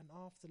mirror and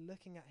after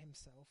looking at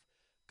himself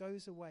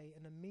goes away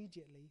and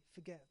immediately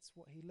forgets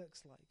what he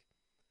looks like.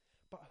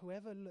 But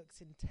whoever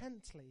looks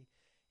intently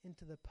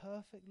into the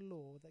perfect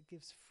law that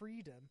gives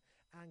freedom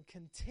and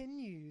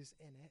continues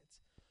in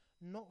it,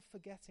 not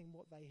forgetting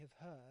what they have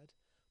heard,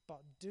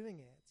 but doing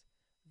it,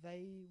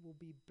 they will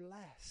be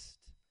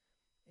blessed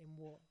in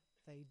what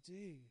they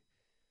do.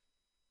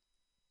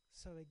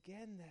 So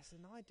again, there's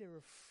an idea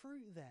of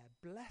fruit there,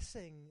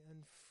 blessing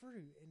and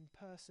fruit in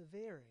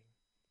persevering.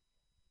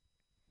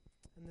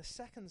 And the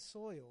second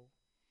soil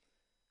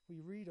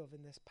we read of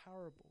in this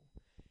parable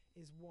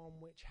is one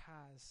which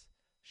has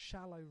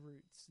shallow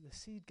roots. The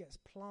seed gets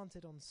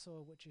planted on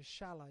soil which is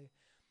shallow,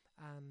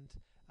 and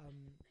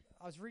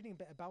I was reading a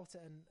bit about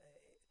it, and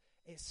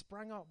it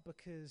sprang up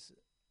because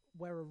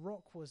where a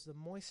rock was, the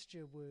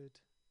moisture would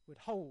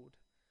hold,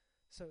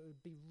 so it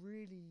would be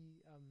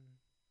really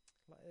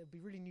Like, it would be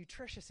really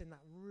nutritious in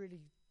that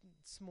really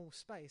small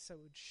space, so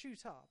it would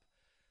shoot up.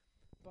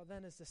 But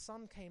then as the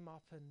sun came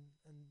up and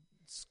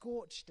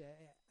scorched it,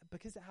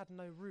 because it had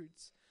no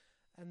roots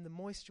and the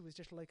moisture was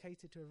just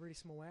located to a really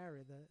small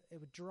area, it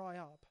would dry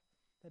up.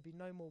 There'd be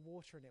no more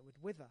water and it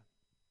would wither.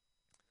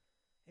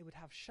 It would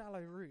have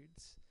shallow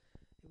roots.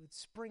 It would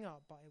spring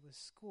up, but it was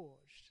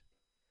scorched.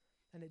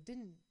 And it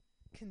didn't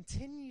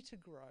continue to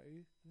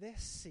grow,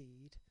 this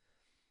seed,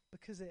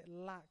 because it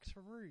lacked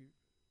root.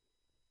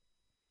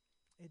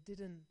 It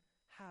didn't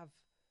have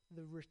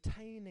the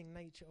retaining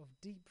nature of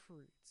deep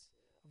roots,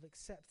 of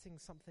accepting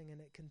something and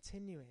it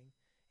continuing.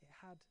 It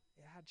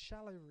had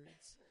shallow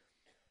roots.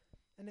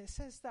 And it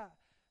says that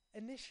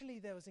initially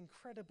there was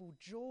incredible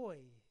joy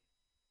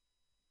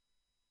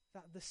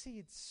that the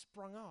seeds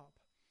sprung up,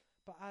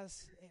 but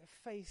as it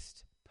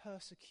faced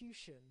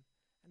persecution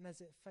and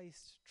as it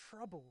faced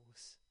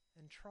troubles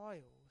and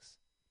trials,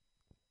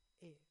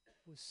 it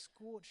was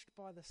scorched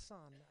by the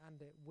sun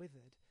and it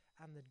withered,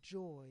 and the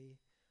joy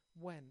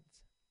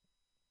went.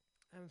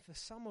 And for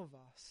some of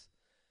us,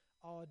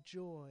 our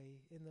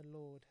joy in the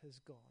Lord has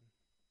gone.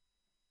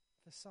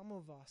 For some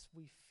of us,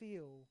 we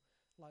feel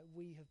like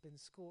we have been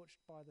scorched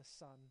by the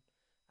sun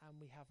and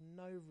we have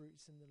no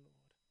roots in the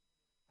Lord.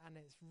 And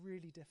it's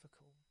really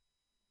difficult.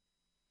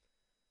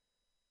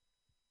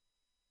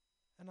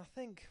 And I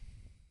think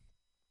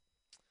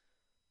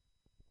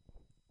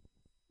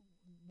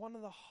one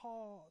of the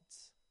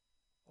hearts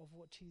of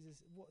what Jesus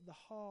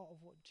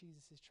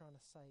is trying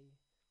to say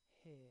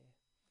here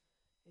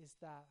is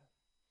that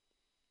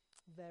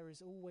there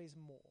is always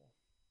more.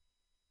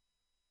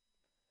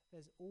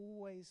 There's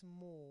always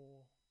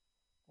more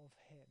of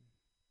him.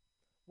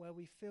 Where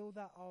we feel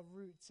that our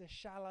roots are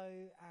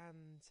shallow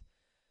and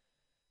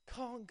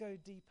can't go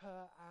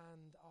deeper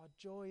and our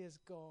joy is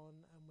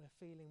gone and we're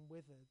feeling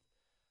withered,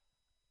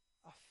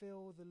 I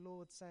feel the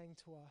Lord saying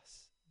to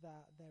us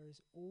that there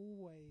is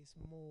always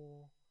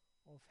more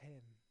of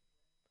him.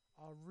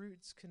 Our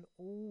roots can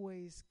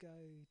always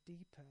go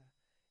deeper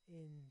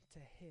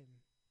into him.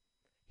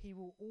 He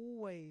will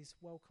always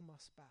welcome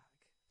us back.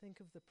 Think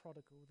of the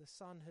prodigal. The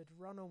son had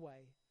run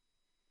away.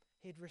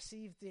 He'd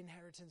received the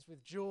inheritance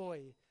with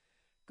joy,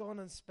 gone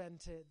and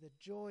spent it. The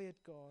joy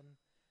had gone.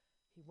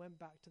 He went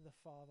back to the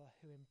Father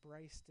who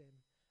embraced him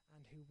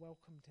and who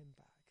welcomed him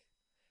back.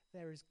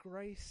 There is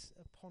grace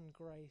upon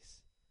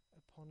grace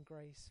upon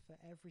grace for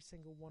every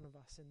single one of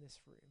us in this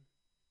room.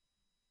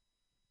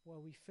 Where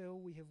we feel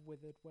we have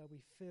withered, where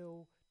we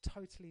feel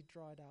totally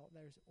dried out,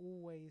 there is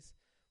always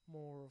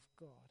more of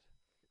God.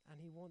 And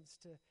he wants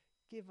to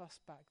give us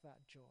back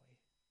that joy.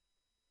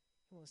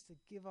 He wants to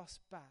give us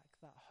back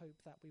that hope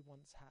that we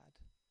once had.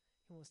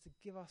 He wants to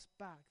give us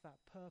back that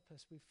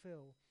purpose we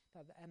feel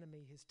that the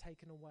enemy has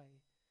taken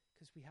away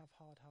because we have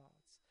hard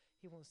hearts.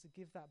 He wants to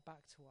give that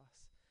back to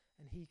us,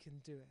 and he can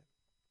do it.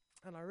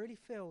 And I really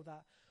feel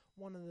that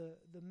one of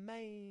the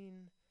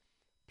main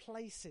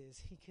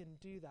places he can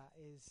do that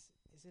is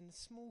in a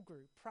small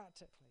group,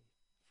 practically,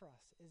 for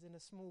us, is in a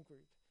small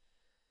group.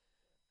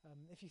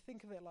 If you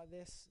think of it like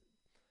this,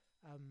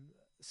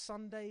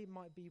 Sunday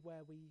might be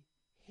where we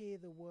hear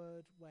the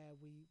word, where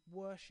we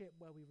worship,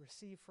 where we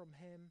receive from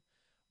him,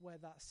 where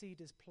that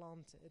seed is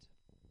planted.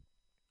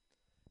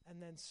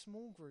 And then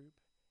small group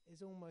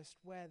is almost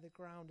where the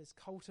ground is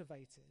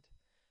cultivated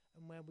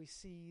and where we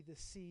see the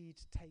seed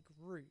take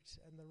root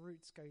and the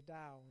roots go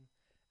down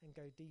and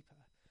go deeper.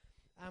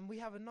 And we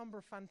have a number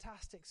of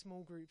fantastic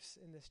small groups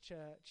in this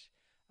church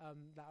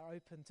that are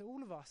open to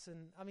all of us.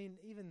 And I mean,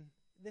 even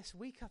this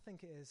week, I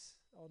think it is,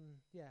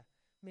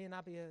 me and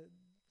Abby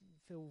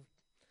feel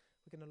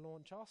we're going to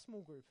launch our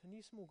small group, a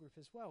new small group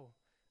as well,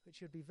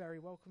 which you'd be very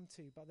welcome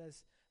to. But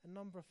there's a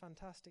number of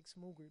fantastic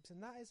small groups,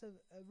 and that is a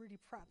really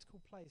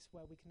practical place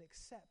where we can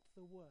accept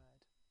the word.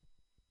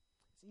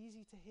 It's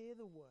easy to hear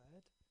the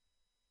word,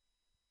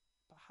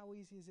 but how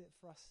easy is it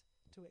for us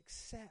to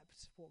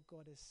accept what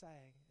God is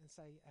saying and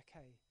say,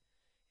 okay,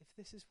 if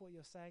this is what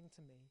you're saying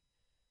to me,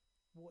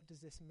 what does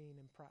this mean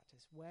in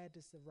practice? Where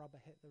does the rubber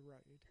hit the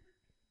road?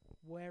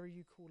 Where are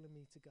you calling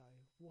me to go?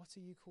 What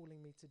are you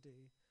calling me to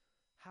do?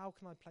 How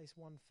can I place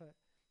one foot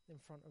in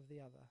front of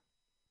the other?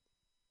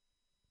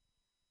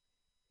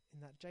 In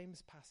that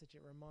James passage,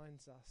 it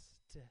reminds us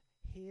to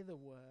hear the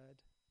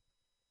word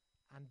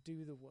and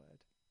do the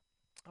word.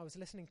 I was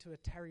listening to a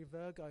Terry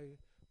Virgo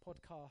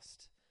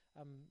podcast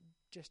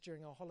just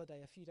during our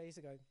holiday a few days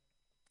ago,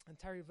 and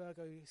Terry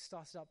Virgo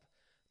started up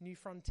New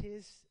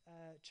Frontiers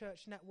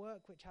Church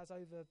Network, which has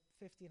over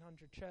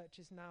 1,500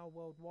 churches now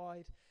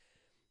worldwide.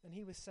 And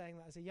he was saying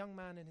that as a young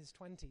man in his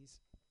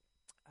 20s,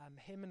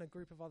 him and a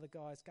group of other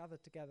guys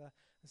gathered together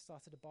and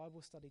started a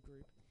Bible study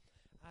group.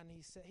 And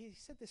he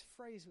said this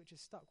phrase which has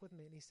stuck with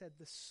me, and he said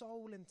the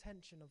sole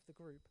intention of the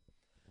group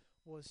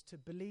was to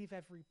believe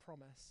every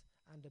promise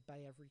and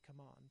obey every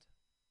command.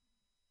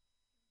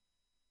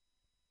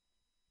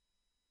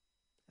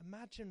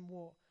 Imagine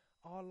what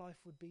our life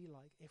would be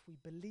like if we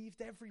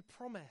believed every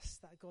promise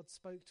that God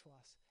spoke to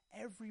us,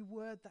 every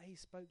word that he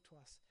spoke to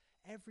us,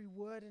 every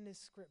word in his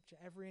scripture,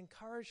 every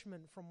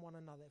encouragement from one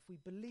another. If we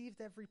believed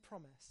every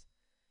promise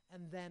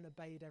and then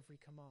obeyed every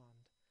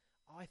command,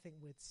 I think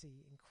we'd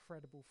see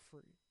incredible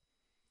fruit.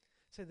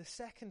 So the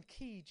second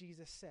key,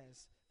 Jesus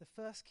says, the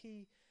first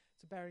key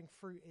to bearing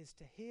fruit is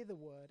to hear the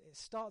word. It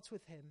starts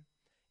with him.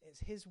 It's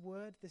his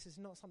word. This is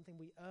not something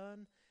we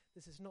earn.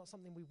 This is not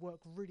something we work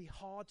really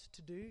hard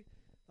to do.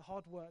 The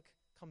hard work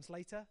comes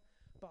later.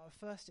 But at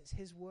first, it's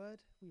his word.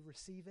 We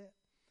receive it.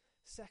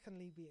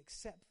 Secondly, we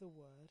accept the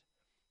word.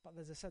 But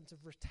there's a sense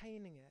of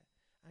retaining it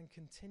and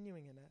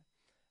continuing in it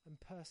and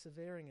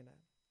persevering in it.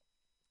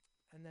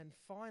 And then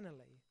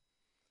finally,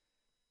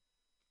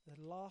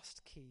 the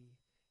last key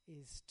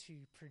is to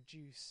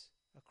produce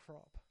a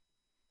crop.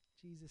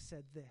 Jesus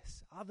said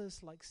this: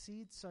 others, like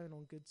seed sown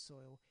on good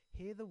soil,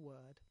 hear the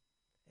word,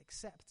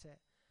 accept it,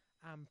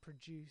 and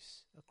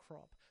produce a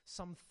crop.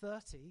 Some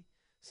 30,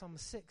 some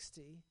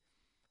 60,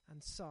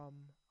 and some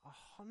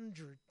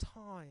 100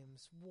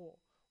 times what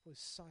was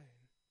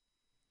sown.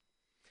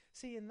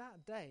 See, in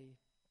that day,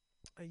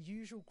 a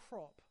usual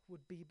crop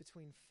would be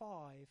between 5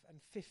 and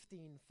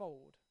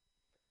 15-fold,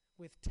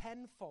 with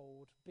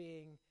 10-fold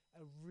being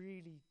a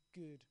really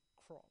good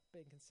crop,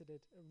 being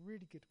considered a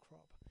really good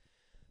crop.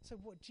 So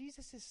what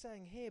Jesus is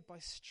saying here, by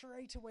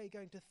straight away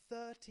going to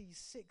 30,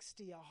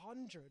 60,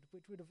 100,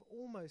 which would have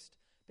almost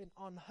been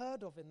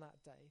unheard of in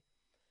that day,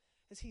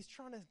 is he's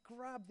trying to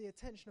grab the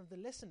attention of the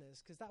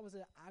listeners, because that was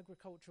an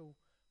agricultural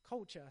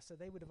culture, so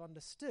they would have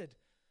understood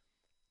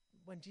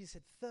when Jesus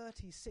said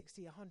 30,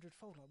 60,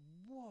 100-fold, like,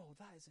 whoa,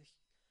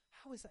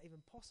 how is that even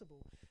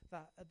possible?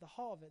 That at the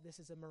heart of it, this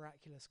is a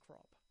miraculous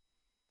crop.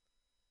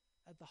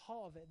 At the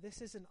heart of it,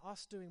 this isn't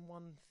us doing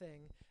one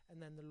thing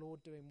and then the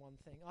Lord doing one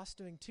thing, us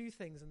doing two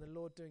things and the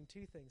Lord doing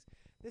two things.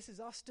 This is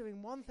us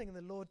doing one thing and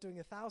the Lord doing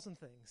 1,000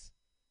 things.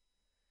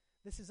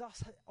 This is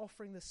us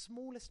offering the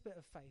smallest bit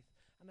of faith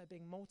and they're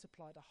being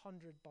multiplied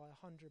 100 by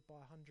 100 by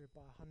 100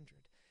 by 100.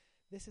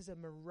 This is a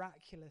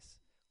miraculous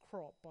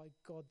crop by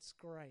God's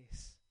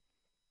grace.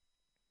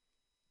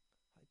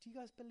 Do you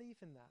guys believe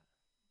in that?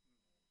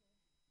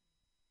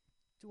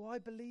 Do I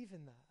believe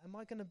in that? Am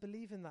I going to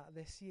believe in that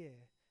this year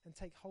and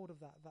take hold of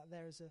that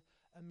there is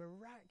a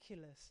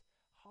miraculous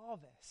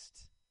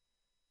harvest?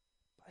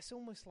 But it's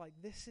almost like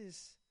this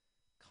is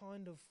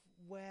kind of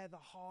where the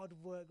hard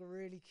work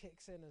really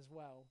kicks in as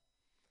well.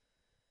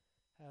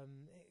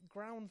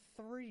 Ground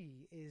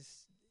 3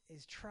 is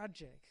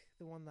tragic,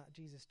 the one that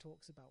Jesus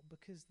talks about,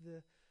 because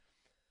the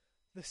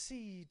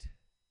seed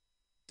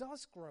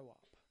does grow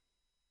up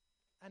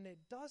and it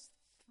does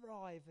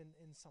thrive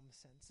in some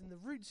sense, and the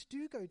roots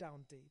do go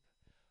down deep,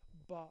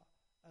 but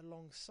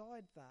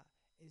alongside that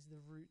is the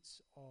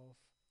roots of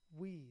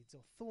weeds or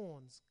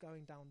thorns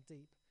going down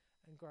deep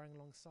and growing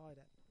alongside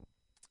it.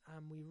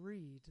 And we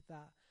read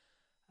that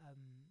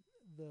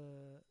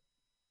the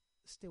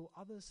still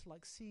others,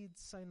 like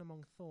seeds sown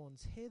among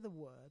thorns, hear the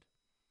word,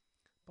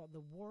 but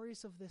the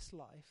worries of this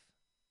life,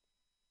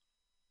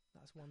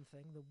 that's one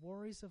thing, the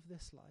worries of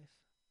this life,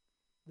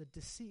 the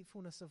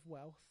deceitfulness of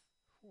wealth,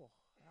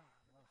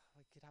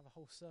 I could have a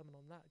whole sermon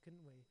on that,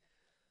 couldn't we?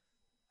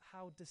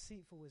 How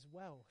deceitful is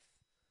wealth?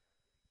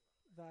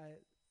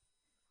 That's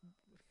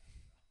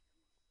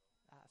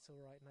all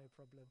right, no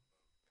problem.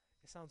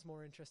 It sounds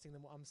more interesting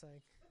than what I'm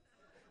saying.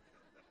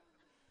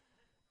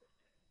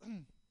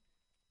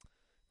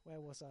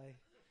 Where was I?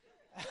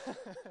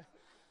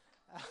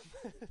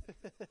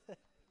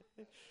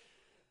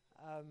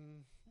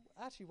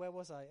 Actually, where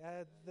was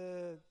I?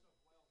 The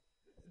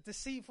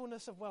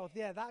deceitfulness of wealth.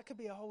 Yeah, that could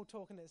be a whole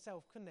talk in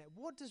itself, couldn't it?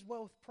 What does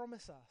wealth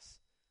promise us?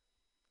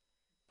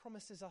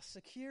 Promises us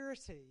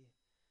security.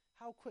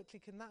 How quickly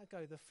can that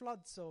go? The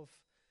floods of,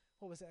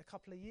 a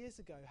couple of years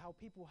ago, how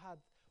people had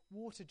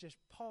water just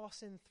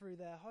passing through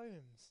their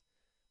homes.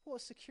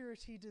 What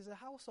security does a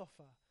house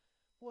offer?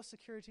 What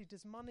security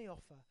does money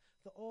offer?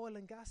 The oil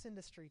and gas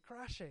industry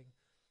crashing.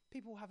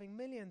 People having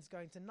millions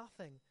going to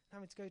nothing,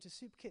 having to go to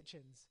soup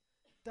kitchens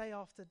day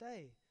after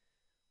day.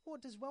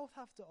 What does wealth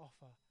have to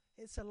offer?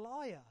 It's a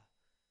liar.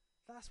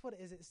 That's what it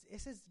is. It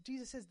says,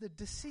 Jesus says, the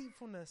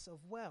deceitfulness of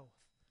wealth.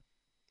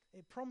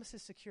 It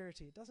promises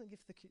security. It doesn't give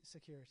the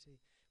security.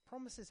 It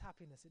promises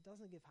happiness. It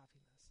doesn't give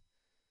happiness.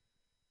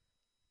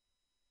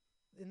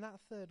 In that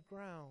third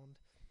ground,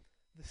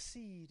 the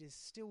seed is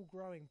still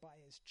growing, but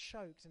it's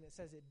choked, and it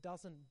says it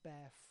doesn't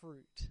bear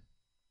fruit.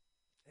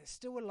 It's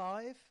still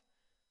alive.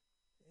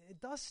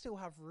 It does still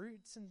have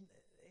roots, and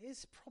it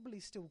is probably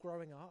still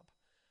growing up,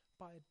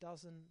 but it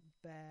doesn't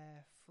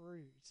bear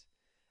fruit.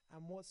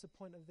 And what's the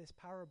point of this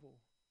parable?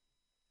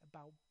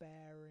 About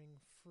bearing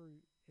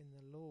fruit in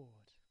the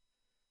Lord,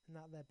 and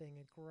that there being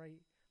a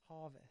great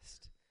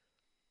harvest.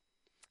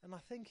 And I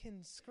think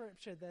in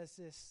Scripture there's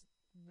this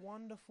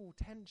wonderful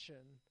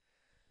tension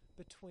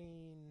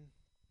between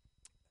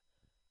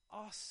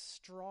us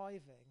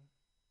striving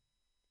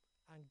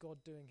and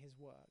God doing his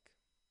work.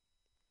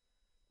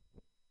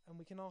 And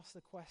we can ask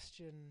the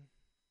question,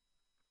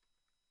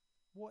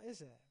 what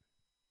is it?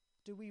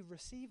 Do we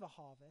receive a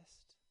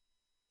harvest?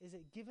 Is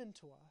it given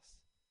to us?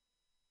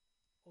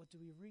 Or do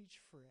we reach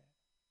for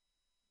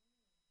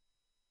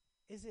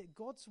it? Is it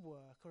God's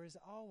work or is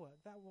it our work?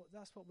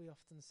 That's what we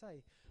often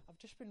say. I've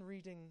just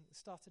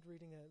started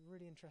reading a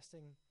really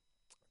interesting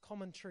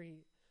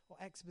commentary or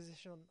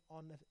exposition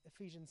on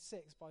Ephesians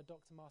 6 by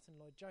Dr. Martin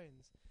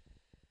Lloyd-Jones.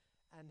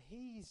 And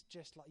he's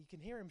just like, you can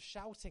hear him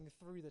shouting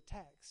through the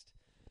text,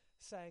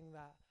 saying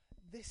that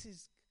this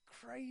is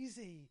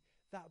crazy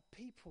that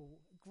people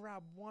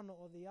grab one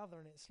or the other.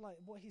 And it's like,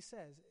 what he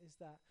says is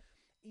that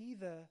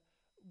either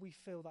we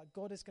feel that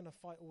God is going to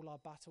fight all our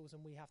battles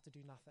and we have to do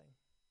nothing.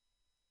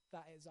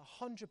 That is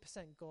 100%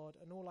 God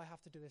and all I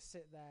have to do is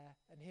sit there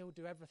and he'll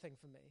do everything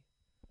for me.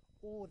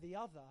 Or the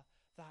other,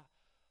 that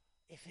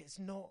if it's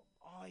not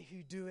I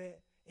who do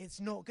it,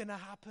 it's not going to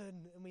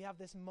happen. And we have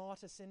this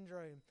martyr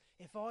syndrome.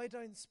 If I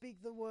don't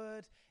speak the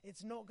word,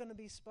 it's not going to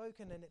be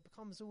spoken, and it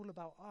becomes all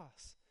about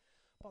us.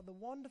 But the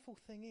wonderful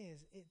thing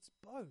is, it's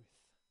both.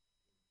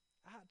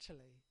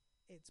 Actually,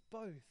 it's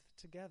both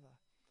together.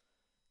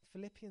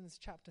 Philippians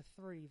chapter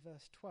 3,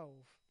 verse 12.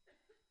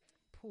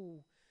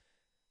 Paul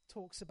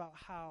talks about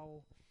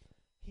how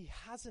he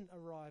hasn't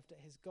arrived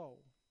at his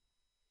goal.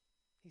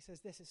 He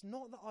says this, it's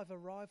not that I've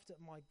arrived at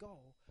my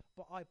goal,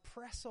 but I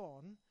press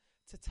on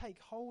to take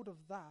hold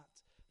of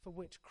that for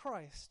which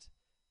Christ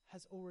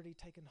has already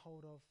taken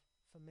hold of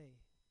for me.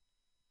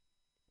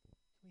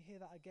 Can we hear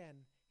that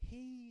again?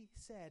 He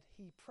said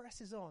he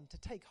presses on to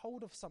take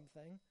hold of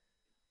something.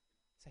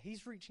 So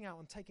he's reaching out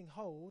and taking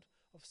hold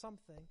of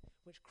something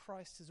which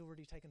Christ has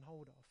already taken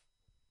hold of.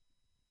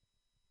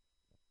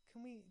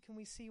 Can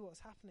we see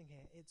what's happening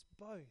here? It's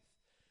both.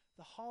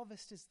 The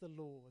harvest is the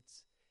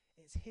Lord's.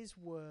 It's his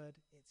word,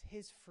 it's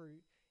his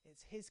fruit,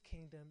 it's his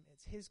kingdom,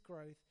 it's his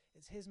growth,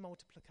 it's his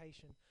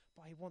multiplication,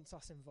 but he wants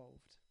us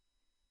involved.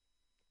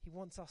 He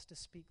wants us to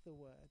speak the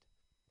word.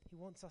 He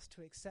wants us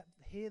to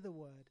hear the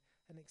word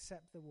and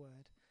accept the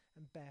word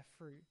and bear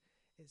fruit.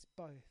 It's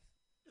both.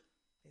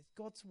 It's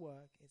God's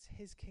work, it's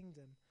his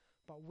kingdom,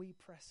 but we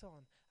press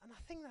on. And I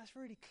think that's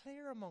really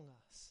clear among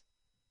us.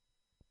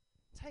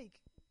 Take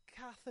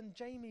Kath and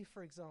Jamie,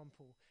 for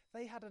example.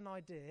 They had an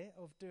idea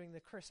of doing the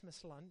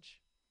Christmas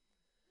lunch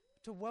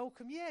to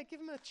welcome, give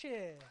them a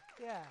cheer,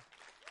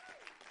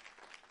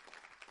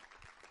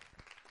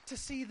 to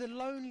see the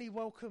lonely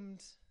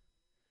welcomed,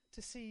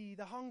 to see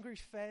the hungry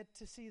fed,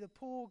 to see the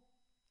poor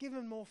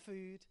given more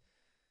food,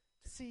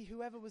 to see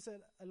whoever was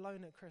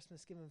alone at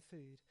Christmas given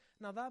food.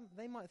 Now that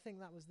they might think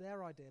that was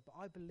their idea, but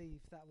I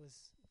believe that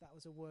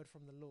was a word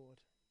from the Lord.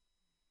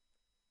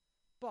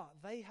 But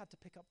they had to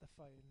pick up the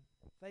phone.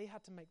 They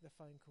had to make the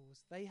phone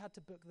calls. They had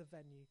to book the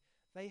venue.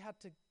 They had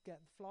to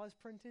get flyers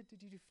printed.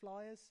 Did you do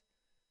flyers?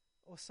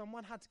 Or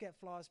someone had to get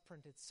flyers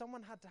printed.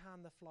 Someone had to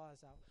hand the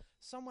flyers out.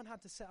 Someone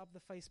had to set up the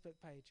Facebook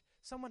page.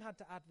 Someone had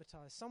to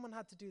advertise. Someone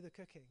had to do the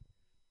cooking.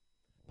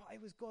 But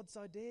it was God's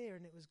idea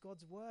and it was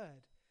God's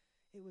word.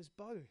 It was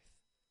both.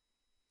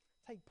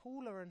 Take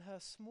Paula and her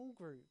small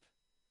group.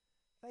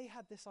 They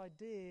had this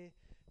idea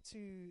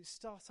to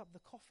start up the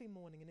coffee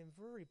morning in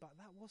Inverurie, but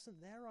that wasn't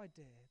their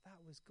idea. That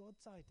was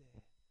God's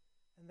idea.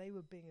 And they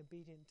were being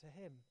obedient to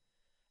him.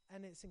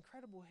 And it's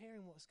incredible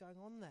hearing what's going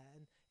on there,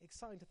 and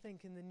exciting to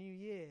think in the new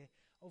year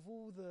of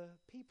all the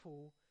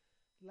people,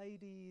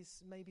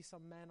 ladies, maybe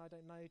some men, I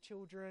don't know,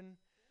 children,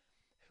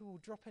 who will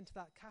drop into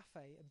that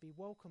cafe and be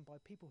welcomed by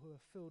people who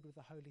are filled with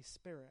the Holy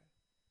Spirit.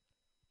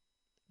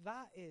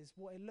 That is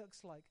what it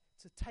looks like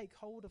to take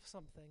hold of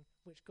something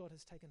which God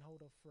has taken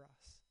hold of for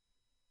us.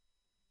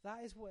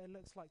 That is what it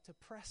looks like to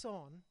press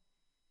on,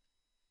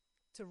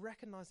 to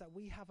recognize that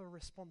we have a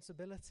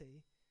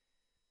responsibility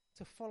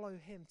to follow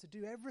him, to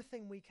do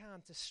everything we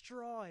can, to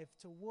strive,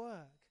 to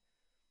work.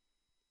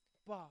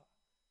 But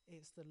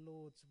it's the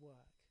Lord's work.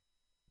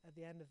 At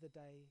the end of the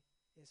day,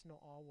 it's not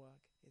our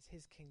work, it's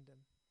his kingdom.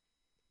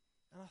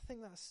 And I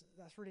think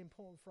that's really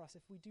important for us.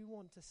 If we do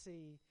want to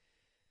see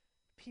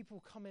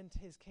people come into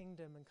his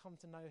kingdom and come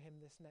to know him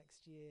this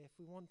next year, if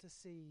we want to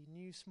see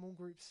new small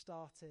groups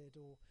started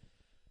or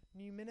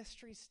new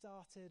ministries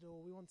started,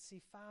 or we want to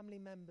see family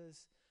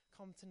members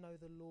come to know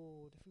the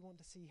Lord, if we want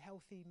to see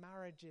healthy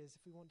marriages,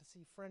 if we want to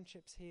see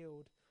friendships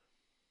healed,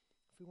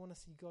 if we want to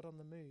see God on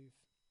the move,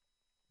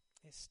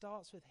 it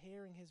starts with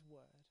hearing his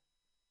word,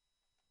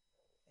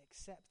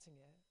 accepting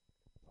it,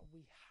 but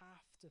we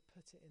have to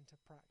put it into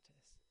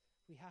practice.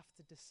 We have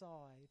to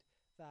decide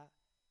that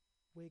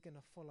we're going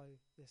to follow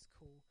this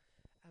call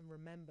and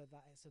remember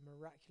that it's a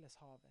miraculous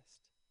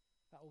harvest.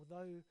 That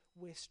although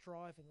we're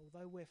striving,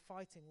 although we're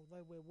fighting,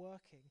 although we're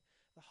working,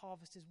 the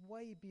harvest is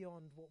way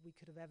beyond what we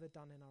could have ever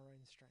done in our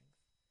own strength.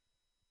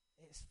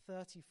 It's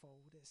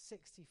 30-fold, it's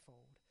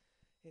 60-fold,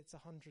 it's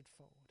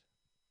 100-fold.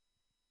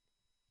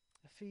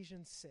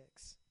 Ephesians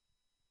 6,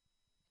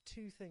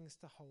 2 things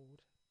to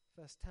hold.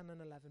 Verse 10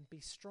 and 11, be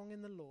strong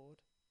in the Lord,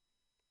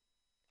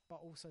 but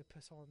also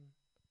put on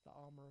the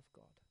armour of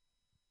God.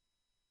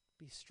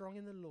 Be strong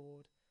in the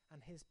Lord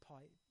and his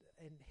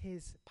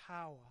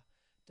power.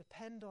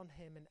 Depend on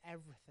him in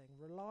everything.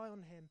 Rely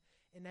on him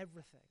in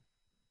everything.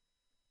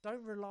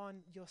 Don't rely on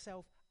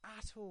yourself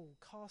at all.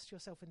 Cast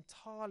yourself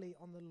entirely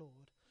on the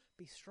Lord.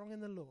 Be strong in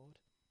the Lord.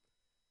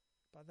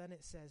 But then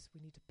it says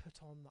we need to put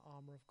on the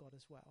armour of God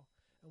as well.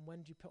 And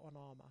when do you put on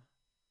armour?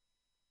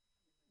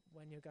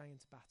 When you're going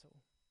into battle.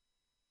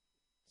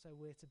 So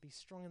we're to be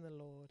strong in the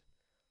Lord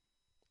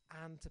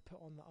and to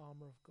put on the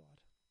armour of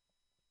God.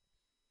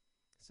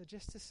 So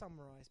just to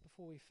summarise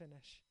before we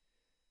finish,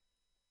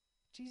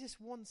 Jesus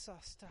wants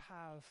us to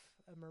have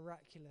a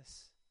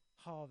miraculous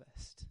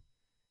harvest.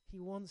 He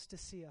wants to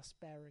see us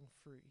bearing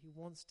fruit. He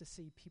wants to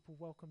see people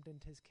welcomed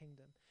into his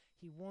kingdom.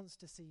 He wants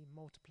to see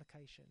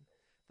multiplication.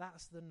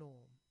 That's the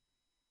norm.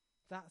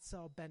 That's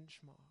our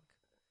benchmark,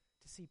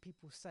 to see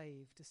people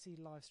saved, to see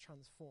lives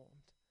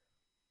transformed.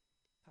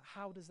 But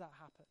how does that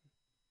happen?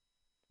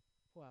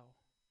 Well,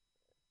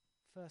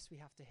 first we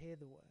have to hear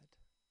the word.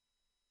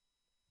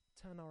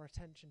 Turn our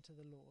attention to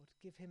the Lord.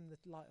 Give him the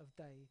light of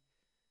day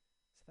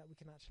so that we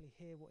can actually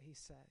hear what he's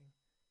saying.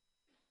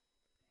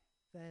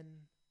 Then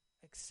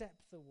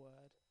accept the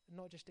word, and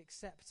not just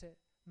accept it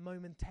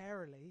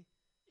momentarily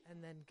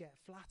and then get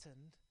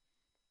flattened,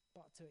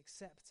 but to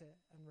accept it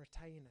and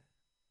retain it.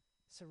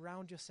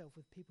 Surround yourself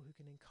with people who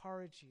can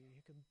encourage you,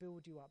 who can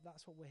build you up.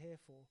 That's what we're here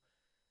for.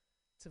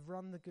 To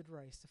run the good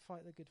race, to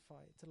fight the good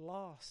fight, to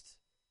last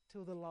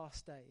till the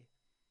last day.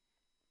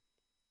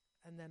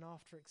 And then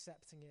after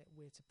accepting it,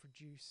 we're to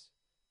produce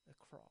a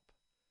crop.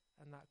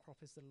 And that crop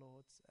is the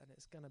Lord's, and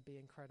it's going to be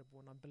incredible.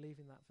 And I'm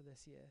believing that for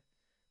this year,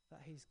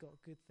 that he's got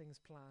good things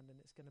planned and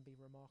it's going to be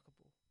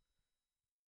remarkable.